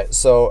again. All right,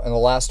 so in the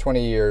last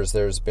 20 years,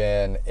 there's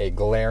been a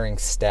glaring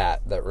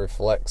stat that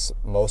reflects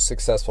most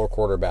successful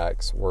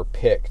quarterbacks were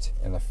picked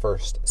in the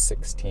first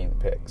 16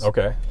 picks.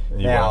 Okay.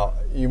 Now,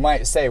 you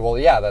might say, well,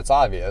 yeah, that's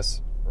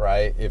obvious,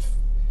 right? If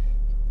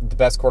the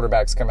best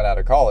quarterbacks coming out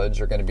of college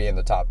are going to be in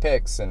the top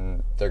picks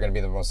and they're going to be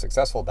the most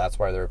successful, that's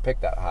why they're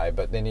picked that high.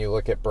 But then you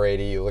look at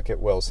Brady, you look at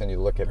Wilson, you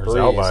look at Brees. There's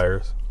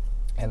outliers.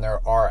 And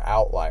there are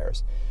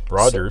outliers.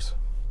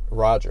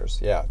 Rodgers,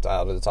 yeah,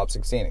 out of the top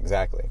 16,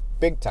 exactly.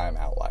 Big-time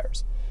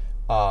outliers.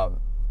 What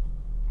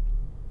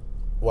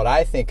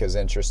I think is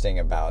interesting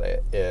about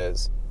it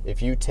is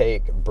if you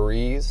take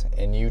Brees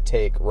and you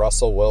take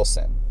Russell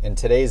Wilson in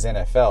today's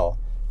NFL,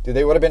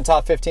 they would have been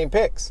top 15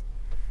 picks.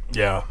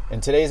 Yeah.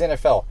 In today's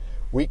NFL,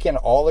 we can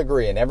all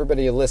agree, and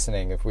everybody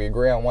listening, if we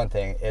agree on one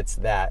thing, it's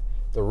that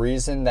the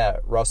reason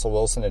that Russell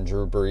Wilson and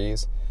Drew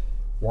Brees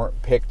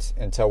weren't picked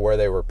until where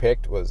they were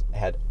picked was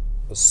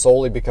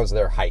solely because of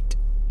their height.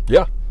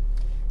 Yeah.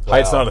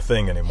 Height's not a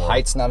thing anymore.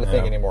 Height's not a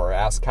thing anymore.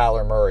 Ask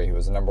Kyler Murray, who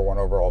was the number 1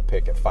 overall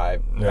pick at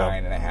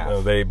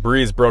 5'9.5".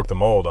 Brees broke the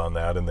mold on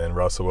that, and then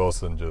Russell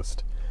Wilson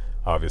just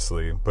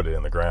obviously put it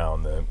in the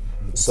ground.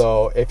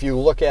 So if you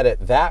look at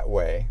it that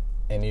way,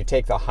 and you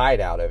take the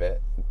height out of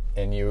it,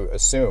 and you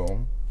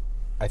assume,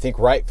 I think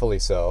rightfully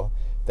so,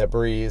 that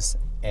Brees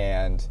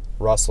and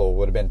Russell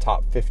would have been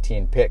top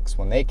 15 picks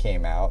when they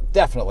came out.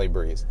 Definitely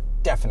Brees.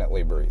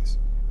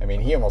 I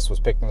mean, he almost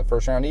was picked in the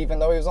first round, even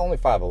though he was only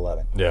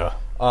 5'11". Yeah.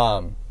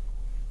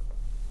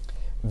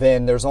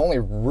 Then there's only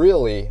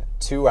really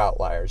 2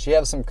 outliers. You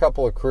have some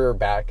couple of career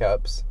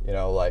backups, you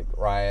know, like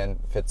Ryan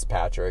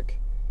Fitzpatrick.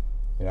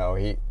 You know,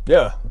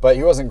 but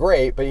he wasn't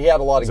great, but he had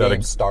a lot of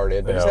games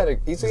started. But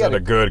he's had a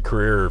good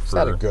career. He's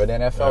had a good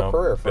NFL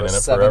career for a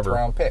 7th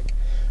round pick.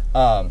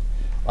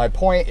 My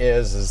point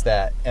is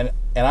that, and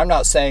I'm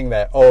not saying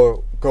that,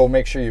 go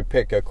make sure you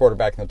pick a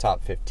quarterback in the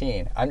top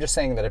 15. I'm just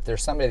saying that if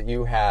there's somebody that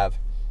you have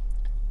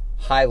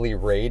highly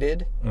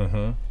rated,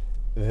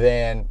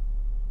 then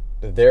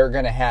they're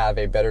going to have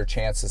a better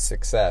chance of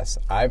success.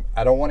 I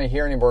don't want to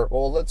hear anymore,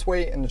 well, let's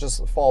wait and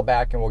just fall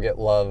back and we'll get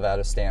Love out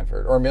of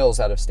Stanford, or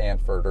Mills out of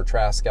Stanford, or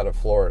Trask out of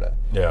Florida.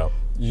 Yeah.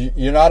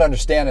 You're not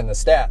understanding the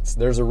stats.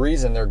 There's a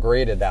reason they're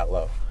graded that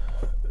low.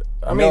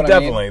 I mean,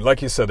 definitely.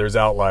 Like you said, there's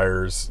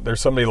outliers. There's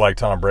somebody like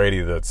Tom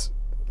Brady that's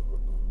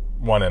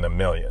 1 in a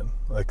million.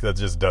 Like, that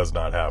just does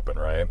not happen,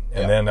 right?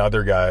 And then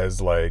other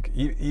guys like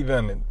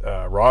even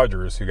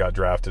Rodgers, who got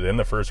drafted in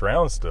the first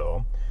round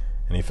still,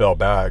 and he fell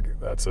back.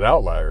 That's an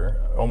outlier.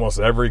 Almost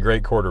every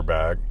great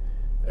quarterback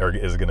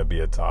is going to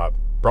be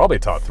probably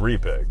top 3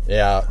 pick.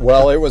 Yeah,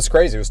 well, it was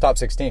crazy. It was top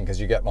 16 because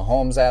you get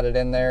Mahomes added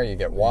in there, you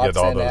get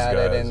Watson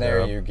added in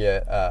there, you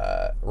get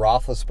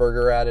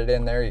Roethlisberger added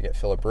in there, you get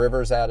Phillip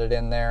Rivers added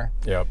in there.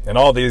 Yeah, and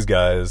all these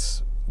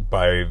guys,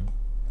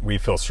 we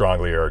feel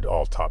strongly, are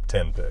all top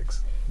 10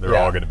 picks. They're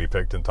all going to be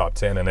picked in top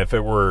 10. And if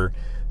it were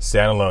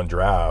standalone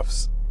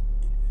drafts,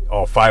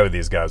 all 5 of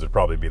these guys would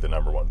probably be the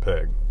number 1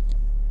 pick.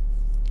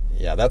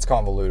 Yeah, that's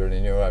convoluted,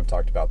 and I've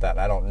talked about that, and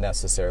I don't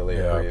necessarily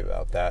agree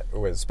about that,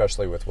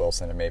 especially with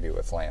Wilson and maybe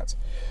with Lance.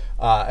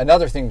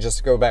 Another thing, just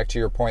to go back to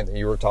your point that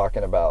you were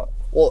talking about,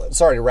 well,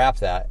 sorry to wrap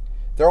that,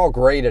 they're all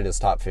graded as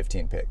top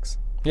 15 picks.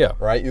 Yeah.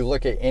 Right? You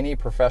look at any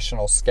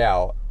professional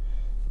scout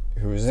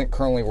who isn't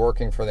currently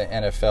working for the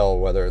NFL,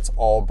 whether it's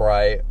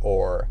Albright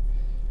or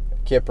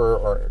Kuiper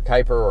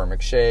or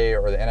McShay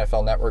or the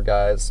NFL Network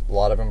guys, a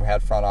lot of them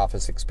had front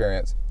office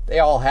experience. They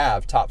all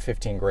have top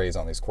 15 grades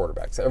on these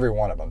quarterbacks, every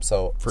one of them.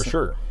 So for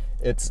sure,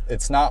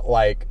 it's not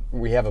like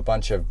we have a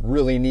bunch of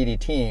really needy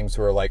teams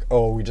who are like,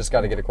 we just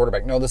got to get a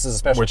quarterback. No, this is a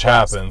special Which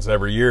class. Happens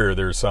every year.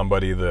 There's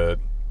somebody that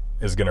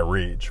is going to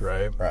reach,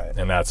 right? Right.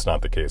 And that's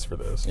not the case for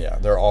this. Yeah,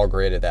 they're all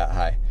graded that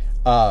high.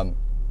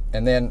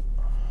 And then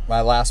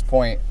my last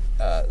point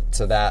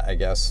to that, I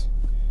guess,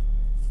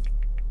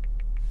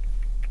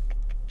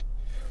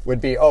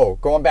 would be,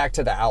 going back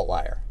to the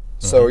outlier.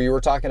 So you were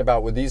talking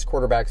about, would these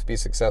quarterbacks be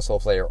successful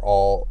if they are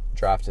all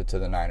drafted to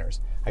the Niners?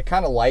 I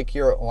kind of like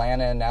your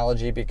Atlanta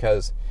analogy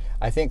because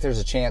I think there's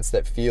a chance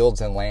that Fields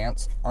and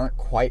Lance aren't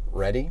quite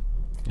ready.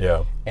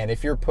 Yeah. And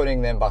if you're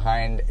putting them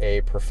behind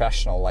a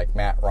professional like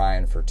Matt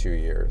Ryan for 2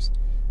 years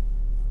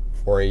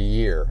or a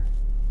year,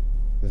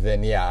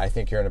 then yeah, I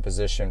think you're in a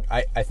position.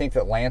 I think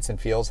that Lance and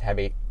Fields have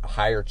a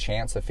higher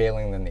chance of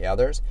failing than the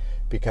others,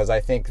 because I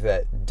think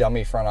that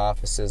dummy front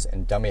offices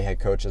and dummy head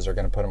coaches are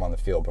going to put them on the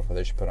field before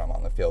they should put them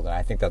on the field, and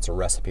I think that's a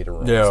recipe to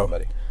ruin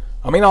somebody.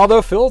 I mean,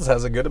 although Fields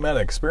has a good amount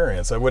of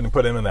experience, I wouldn't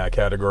put him in that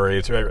category.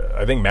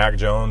 I think Mac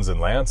Jones and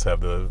Lance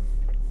have the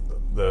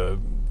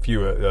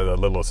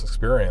littlest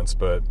experience,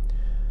 but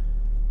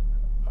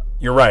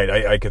you're right.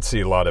 I could see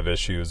a lot of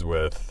issues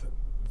with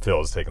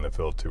Fields taking the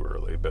field too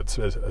early, but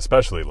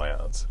especially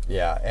Lance.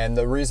 Yeah, and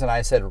the reason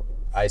I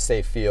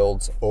say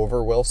Fields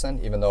over Wilson,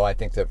 even though I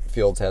think that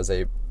Fields has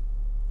a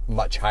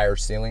much higher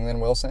ceiling than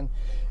Wilson,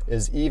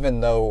 is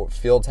even though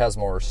Fields has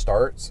more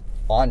starts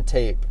on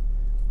tape,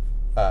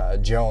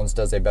 Jones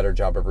does a better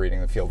job of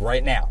reading the field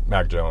right now.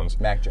 Mac Jones,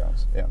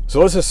 yeah. So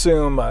let's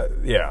assume,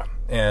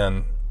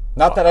 and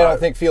not that I don't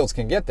think Fields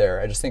can get there.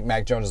 I just think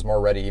Mac Jones is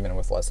more ready, even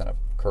with less than a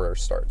career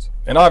starts.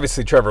 And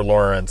obviously, Trevor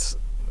Lawrence,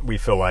 we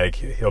feel like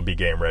he'll be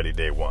game ready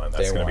day one.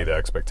 That's going to be the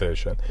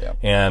expectation. Yep.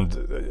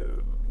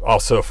 And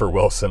also for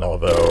Wilson,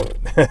 although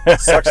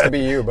sucks to be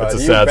you, but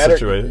it's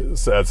a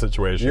sad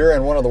situation. You're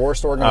in one of the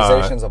worst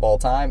organizations of all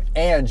time,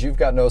 and you've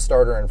got no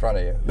starter in front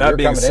of you. That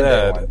being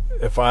said,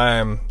 if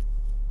I'm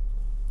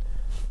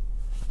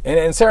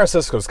and San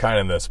Francisco's kind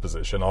of in this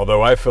position,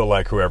 although I feel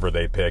like whoever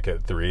they pick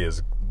at 3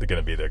 is going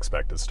to be the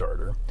expected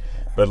starter.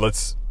 But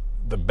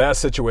the best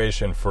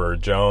situation for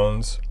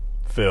Jones,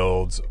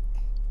 Fields,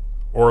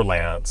 or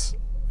Lance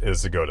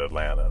is to go to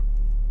Atlanta.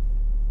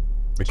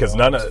 Because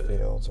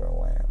Fields or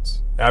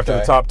Lance. After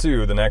the top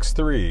 2, the next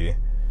 3,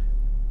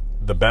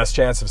 the best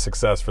chance of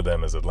success for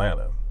them is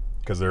Atlanta.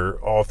 Because they're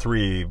all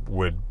 3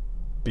 would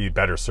be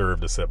better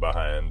served to sit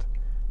behind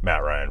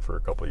Matt Ryan for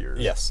a couple of years.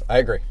 Yes, I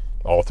agree.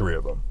 All 3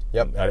 of them.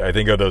 Yep. I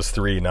think of those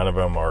 3, none of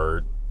them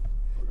are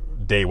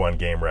day one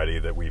game ready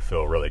that we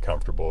feel really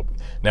comfortable.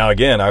 Now,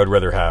 again, I would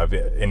rather have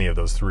any of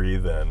those 3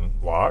 than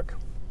Locke,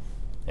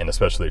 and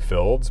especially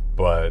Fields.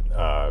 But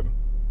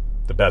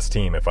the best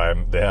team, if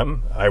I'm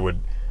them, I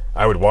would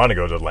want to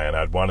go to Atlanta.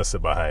 I'd want to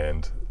sit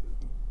behind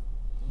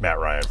Matt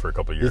Ryan for a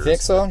couple of years. You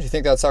think so? Do you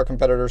think that's how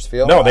competitors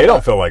feel? No, they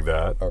don't feel like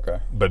that. Okay.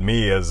 But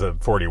me as a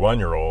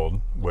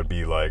 41-year-old would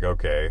be like,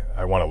 okay,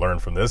 I want to learn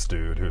from this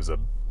dude who's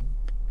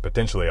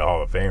potentially a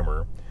Hall of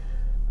Famer.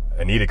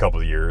 I need a couple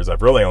of years.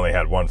 I've really only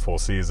had one full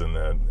season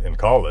in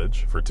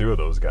college for 2 of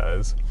those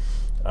guys.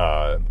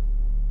 I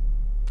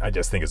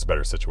just think it's a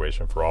better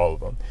situation for all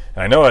of them.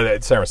 And I know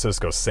that San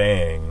Francisco's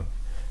saying,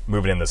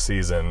 moving in the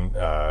season,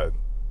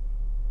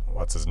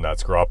 what's his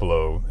nuts,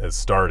 Garoppolo is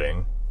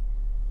starting.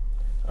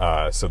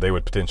 So they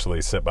would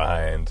potentially sit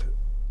behind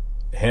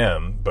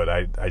him, but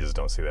I just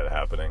don't see that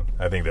happening.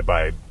 I think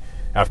that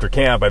after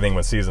camp, I think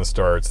when season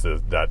starts,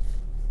 that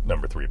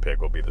number 3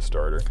 pick will be the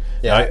starter.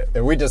 Yeah,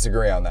 and we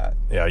disagree on that.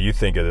 Yeah, you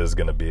think it is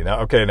going to be.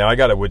 Now I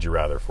got a would you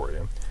rather for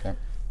you. Okay.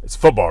 It's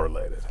football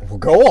related. Well,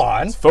 go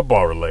on. It's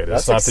football related.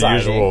 That's it's not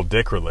exciting. the usual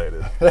dick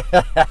related.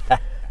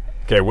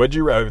 Okay, would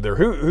you rather?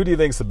 Who do you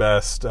think's the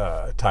best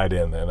tight end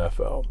in the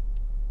NFL?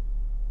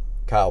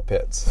 Kyle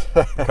Pitts.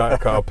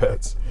 Kyle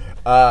Pitts.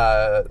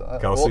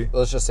 Kelce?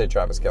 Let's just say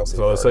Travis Kelce.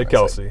 So let's say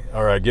Kelce.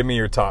 All right, give me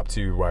your top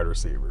 2 wide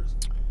receivers.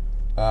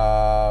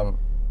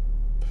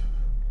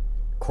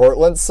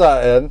 Courtland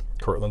Sutton.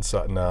 Courtland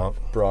Sutton out.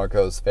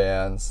 Broncos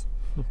fans.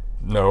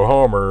 No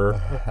homer.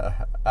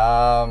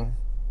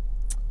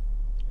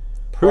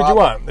 Who'd you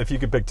want? If you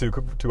could pick two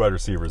wide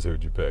receivers,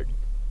 who'd you pick?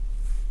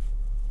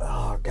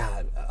 Oh,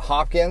 God.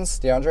 Hopkins,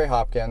 DeAndre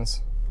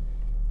Hopkins.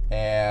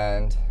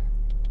 And,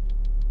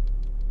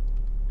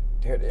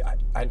 dude,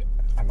 I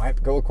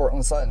might go with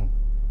Courtland Sutton.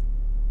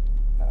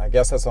 I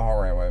guess that's a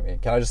home run with me.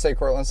 Can I just say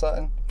Courtland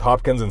Sutton?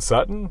 Hopkins and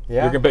Sutton?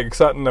 Yeah. You can pick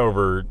Sutton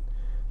over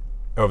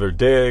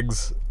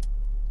Diggs,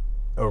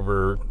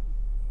 over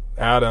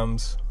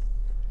Adams,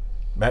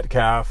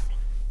 Metcalf.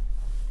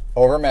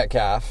 Over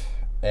Metcalf,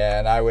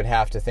 and I would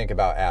have to think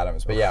about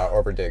Adams. But, yeah,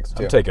 over Diggs,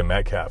 too. I'm taking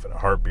Metcalf in a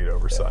heartbeat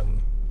over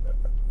Sutton.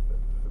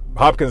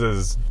 Hopkins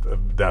is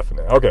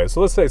definite. Okay,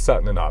 so let's say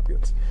Sutton and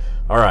Hopkins.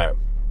 All right.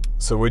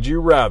 So would you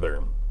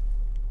rather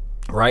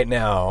right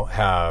now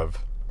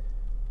have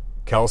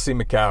Kelce,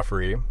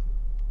 McCaffrey,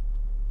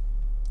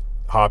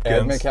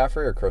 Hopkins. Ed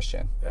McCaffrey or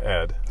Christian?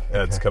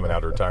 Ed's coming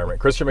out of retirement.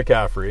 Christian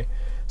McCaffrey.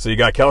 So you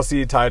got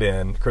Kelce tight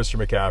end, Christian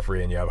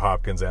McCaffrey, and you have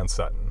Hopkins and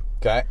Sutton.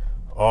 Okay.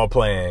 All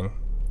playing.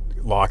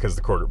 Locke as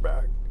the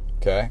quarterback.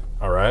 Okay.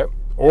 All right.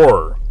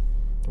 Or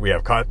we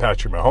have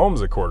Patrick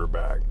Mahomes at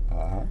quarterback.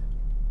 Uh-huh.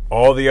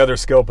 All the other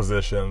skill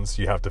positions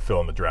you have to fill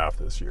in the draft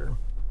this year.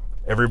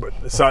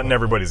 Sutton,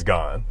 everybody's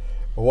gone.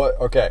 What?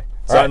 Okay.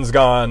 Sutton's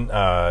gone.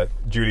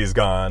 Judy's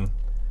gone.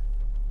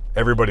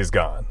 Everybody's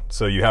gone.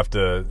 So you have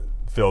to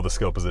fill the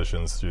skill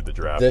positions through the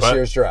draft. This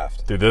year's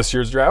draft. Through this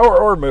year's draft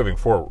or moving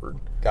forward.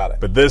 Got it.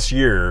 But this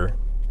year,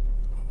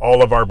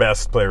 all of our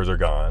best players are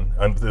gone.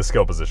 And the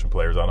skill position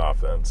players on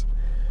offense.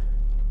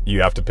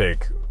 You have to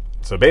pick.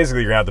 So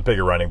basically, you're going to have to pick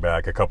a running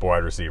back, a couple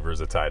wide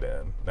receivers, a tight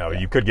end. Now,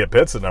 you could get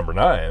Pitts at number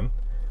 9.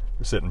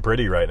 You're sitting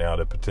pretty right now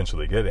to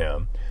potentially get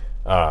him.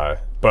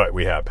 But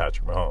we have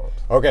Patrick Mahomes.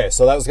 Okay,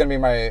 so that was going to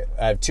be I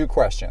have 2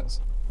 questions.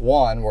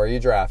 1, where are you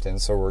drafting?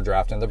 So we're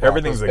drafting the Broncos.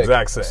 Everything's the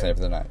exact same.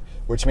 For the night,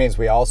 which means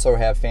we also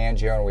have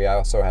Fangio and we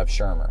also have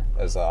Shermer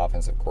as the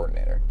offensive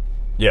coordinator.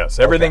 Yes,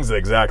 everything's the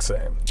exact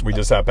same. We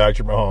just have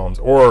Patrick Mahomes,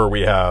 or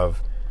we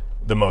have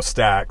the most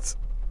stacked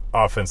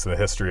offense in the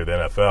history of the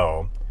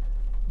NFL,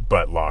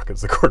 but Locke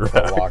is the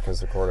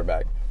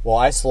quarterback. Well,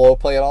 I slow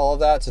played all of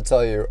that to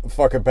tell you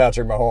fucking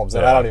Patrick Mahomes,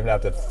 and I don't even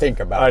have to think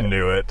about it. I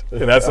knew it.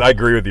 And I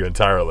agree with you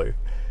entirely.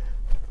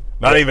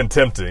 Not even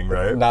tempting,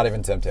 right? Not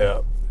even tempting.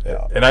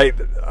 Yeah. And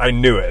I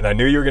knew it. And I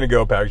knew you were going to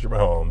go Patrick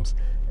Mahomes.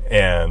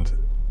 And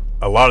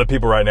a lot of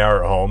people right now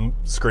are at home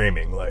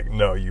screaming, like,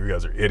 no, you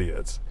guys are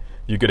idiots.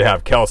 You could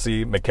have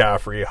Kelsey,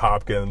 McCaffrey,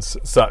 Hopkins,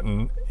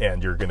 Sutton,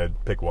 and you're going to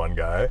pick one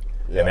guy.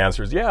 Yeah. And the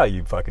answer is, yeah,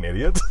 you fucking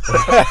idiots.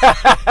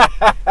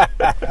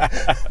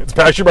 It's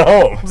Patrick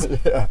Mahomes.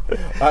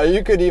 Yeah.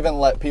 You could even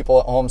let people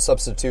at home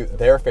substitute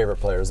their favorite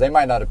players. They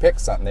might not have picked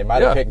Sutton. They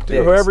might have picked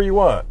Diggs. Whoever you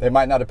want. They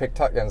might not have picked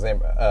Hopkins. They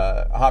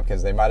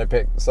might have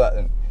picked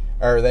Sutton.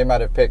 Or they might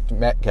have picked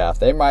Metcalf.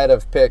 They might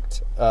have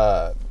picked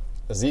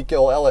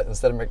Ezekiel Elliott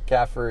instead of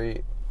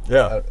McCaffrey.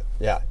 Yeah.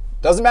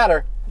 Doesn't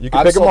matter. You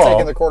can pick them all. I'm still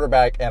taking the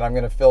quarterback, and I'm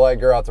going to Phil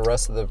Edgar out the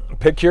rest of the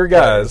pick your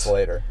guys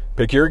later.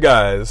 Pick your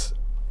guys.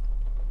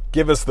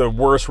 Give us the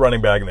worst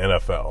running back in the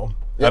NFL.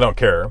 Yep. I don't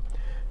care.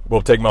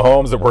 We'll take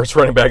Mahomes, the worst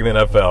running back in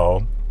the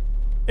NFL,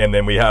 and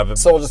then we have...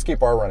 So we'll just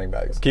keep our running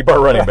backs. Keep our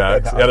running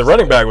backs. Yeah, the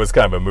running back was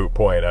kind of a moot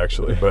point,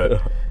 actually.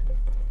 But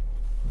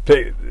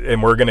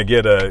and we're going to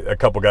get a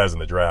couple guys in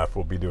the draft.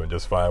 We'll be doing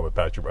just fine with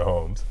Patrick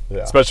Mahomes,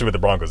 especially with the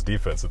Broncos'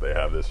 defense that they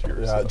have this year.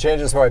 Yeah, so. It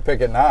changes who I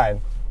pick at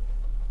 9.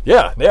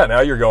 Yeah,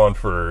 now you're going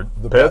for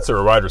Pitts or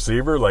a wide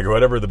receiver, like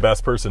whatever the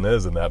best person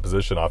is in that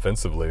position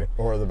offensively.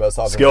 Or the best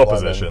offensive skill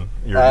lineman.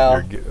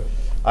 Position.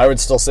 I would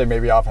still say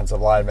maybe offensive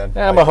lineman.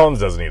 Yeah,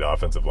 Mahomes doesn't need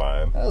offensive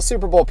line. The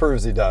Super Bowl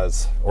proves he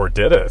does. Or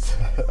did it?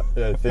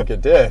 I think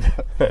it did.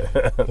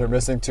 They're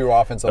missing 2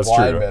 offensive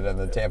linemen in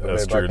the Tampa Bay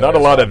Buccaneers. That's true. Not a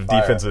lot of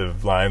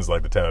defensive lines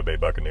like the Tampa Bay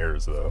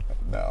Buccaneers, though.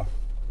 No.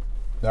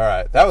 All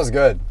right. That was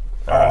good.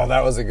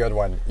 That was a good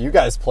one. You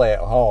guys play at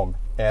home.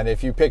 And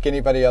if you pick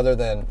anybody other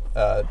than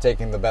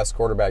taking the best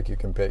quarterback you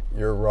can pick,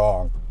 you're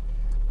wrong.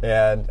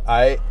 And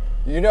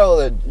you know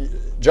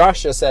that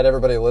Josh just said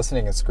everybody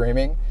listening is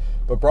screaming,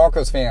 but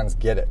Broncos fans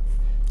get it.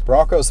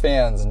 Broncos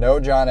fans know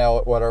John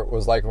Elway, what it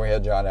was like when we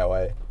had John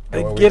Elway.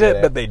 They get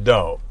it, but they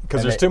don't.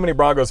 Because there's too many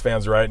Broncos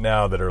fans right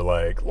now that are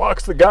like,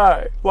 Locke's the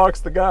guy.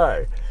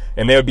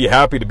 And they would be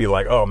happy to be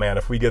like, oh, man,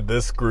 if we get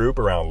this group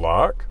around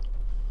Locke,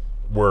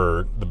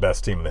 we're the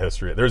best team in the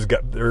history.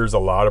 There's a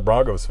lot of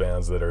Broncos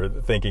fans that are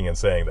thinking and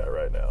saying that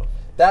right now.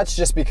 That's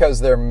just because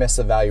they're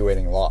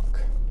misevaluating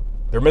Locke.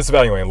 They're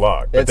misevaluating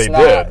Locke, but it's they not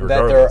did regardless.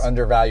 That they're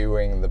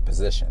undervaluing the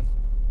position.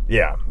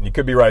 Yeah, you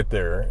could be right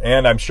there.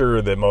 And I'm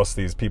sure that most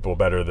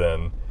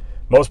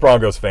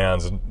Broncos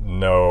fans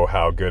know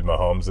how good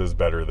Mahomes is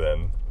better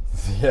than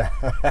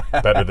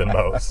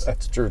most.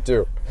 That's true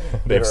too.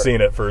 They've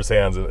seen it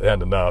firsthand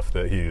enough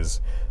that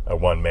he's a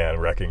one-man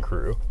wrecking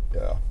crew.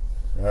 Yeah.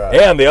 Right.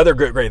 And the other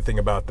great thing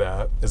about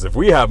that is if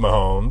we have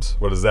Mahomes,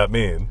 what does that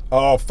mean?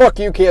 Oh, fuck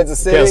you, Kansas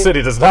City. Kansas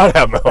City does not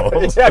have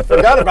Mahomes. Yeah, I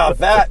forgot about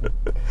that.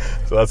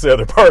 So that's the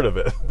other part of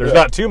it. There's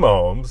not 2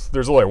 Mahomes.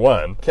 There's only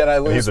one. Can I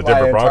lose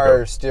my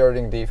entire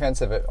starting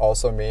defense if it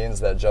also means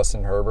that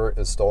Justin Herbert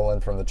is stolen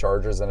from the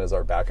Chargers and is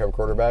our backup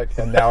quarterback?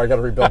 And now I got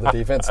to rebuild the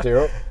defense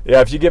too? Yeah,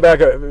 if you get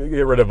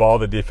rid of all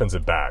the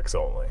defensive backs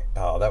only.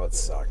 Oh, that would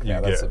suck.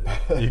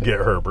 You get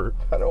Herbert.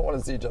 I don't want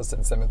to see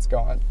Justin Simmons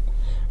gone.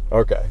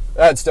 Okay.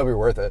 That'd still be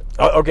worth it.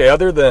 Okay,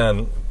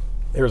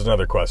 here's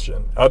another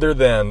question. Other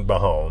than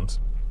Mahomes,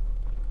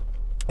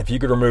 if you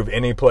could remove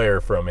any player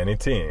from any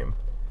team,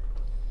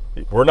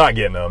 we're not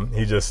getting him.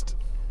 He just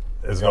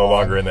is no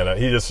longer in that.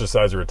 He just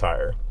decides to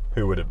retire.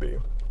 Who would it be?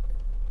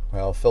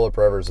 Well, Phillip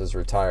Rivers is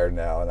retired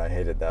now, and I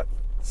hated that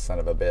son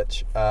of a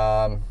bitch.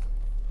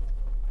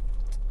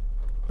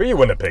 But you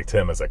wouldn't have picked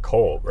him as a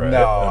Colt, right?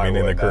 No, I mean,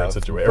 in the current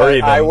situation. Or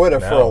even I would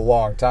have for a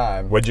long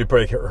time. Would you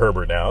pick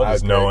Herbert now,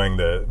 just knowing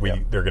that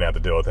they're going to have to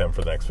deal with him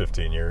for the next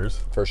 15 years?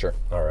 For sure.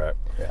 All right.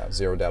 Yeah,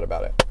 zero doubt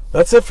about it.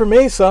 That's it for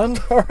me, son.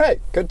 All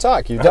right. Good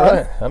talk. You done? All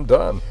right, I'm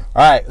done.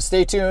 All right.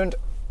 Stay tuned.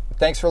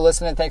 Thanks for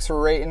listening. Thanks for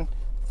rating.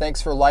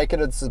 Thanks for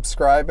liking and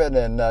subscribing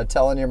and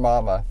telling your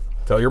mama.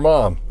 Tell your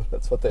mom.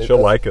 That's what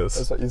she'll like us.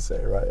 That's what you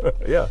say, right?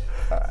 Yeah.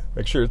 All right.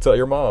 Make sure to tell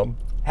your mom.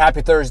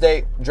 Happy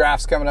Thursday.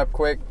 Draft's coming up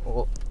quick.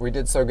 We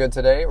did so good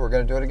today. We're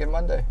going to do it again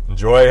Monday.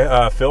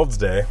 Enjoy Fields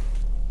Day.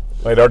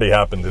 It already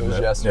happened, didn't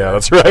it? Yesterday. Yeah,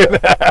 that's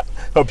right.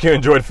 Hope you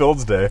enjoyed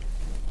Fields Day.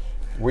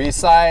 We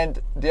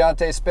signed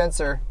Deontay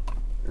Spencer.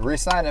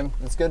 Re-signed him.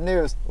 It's good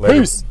news.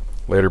 Peace.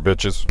 Later,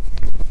 bitches.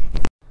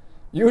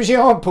 Use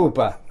your own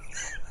pooper.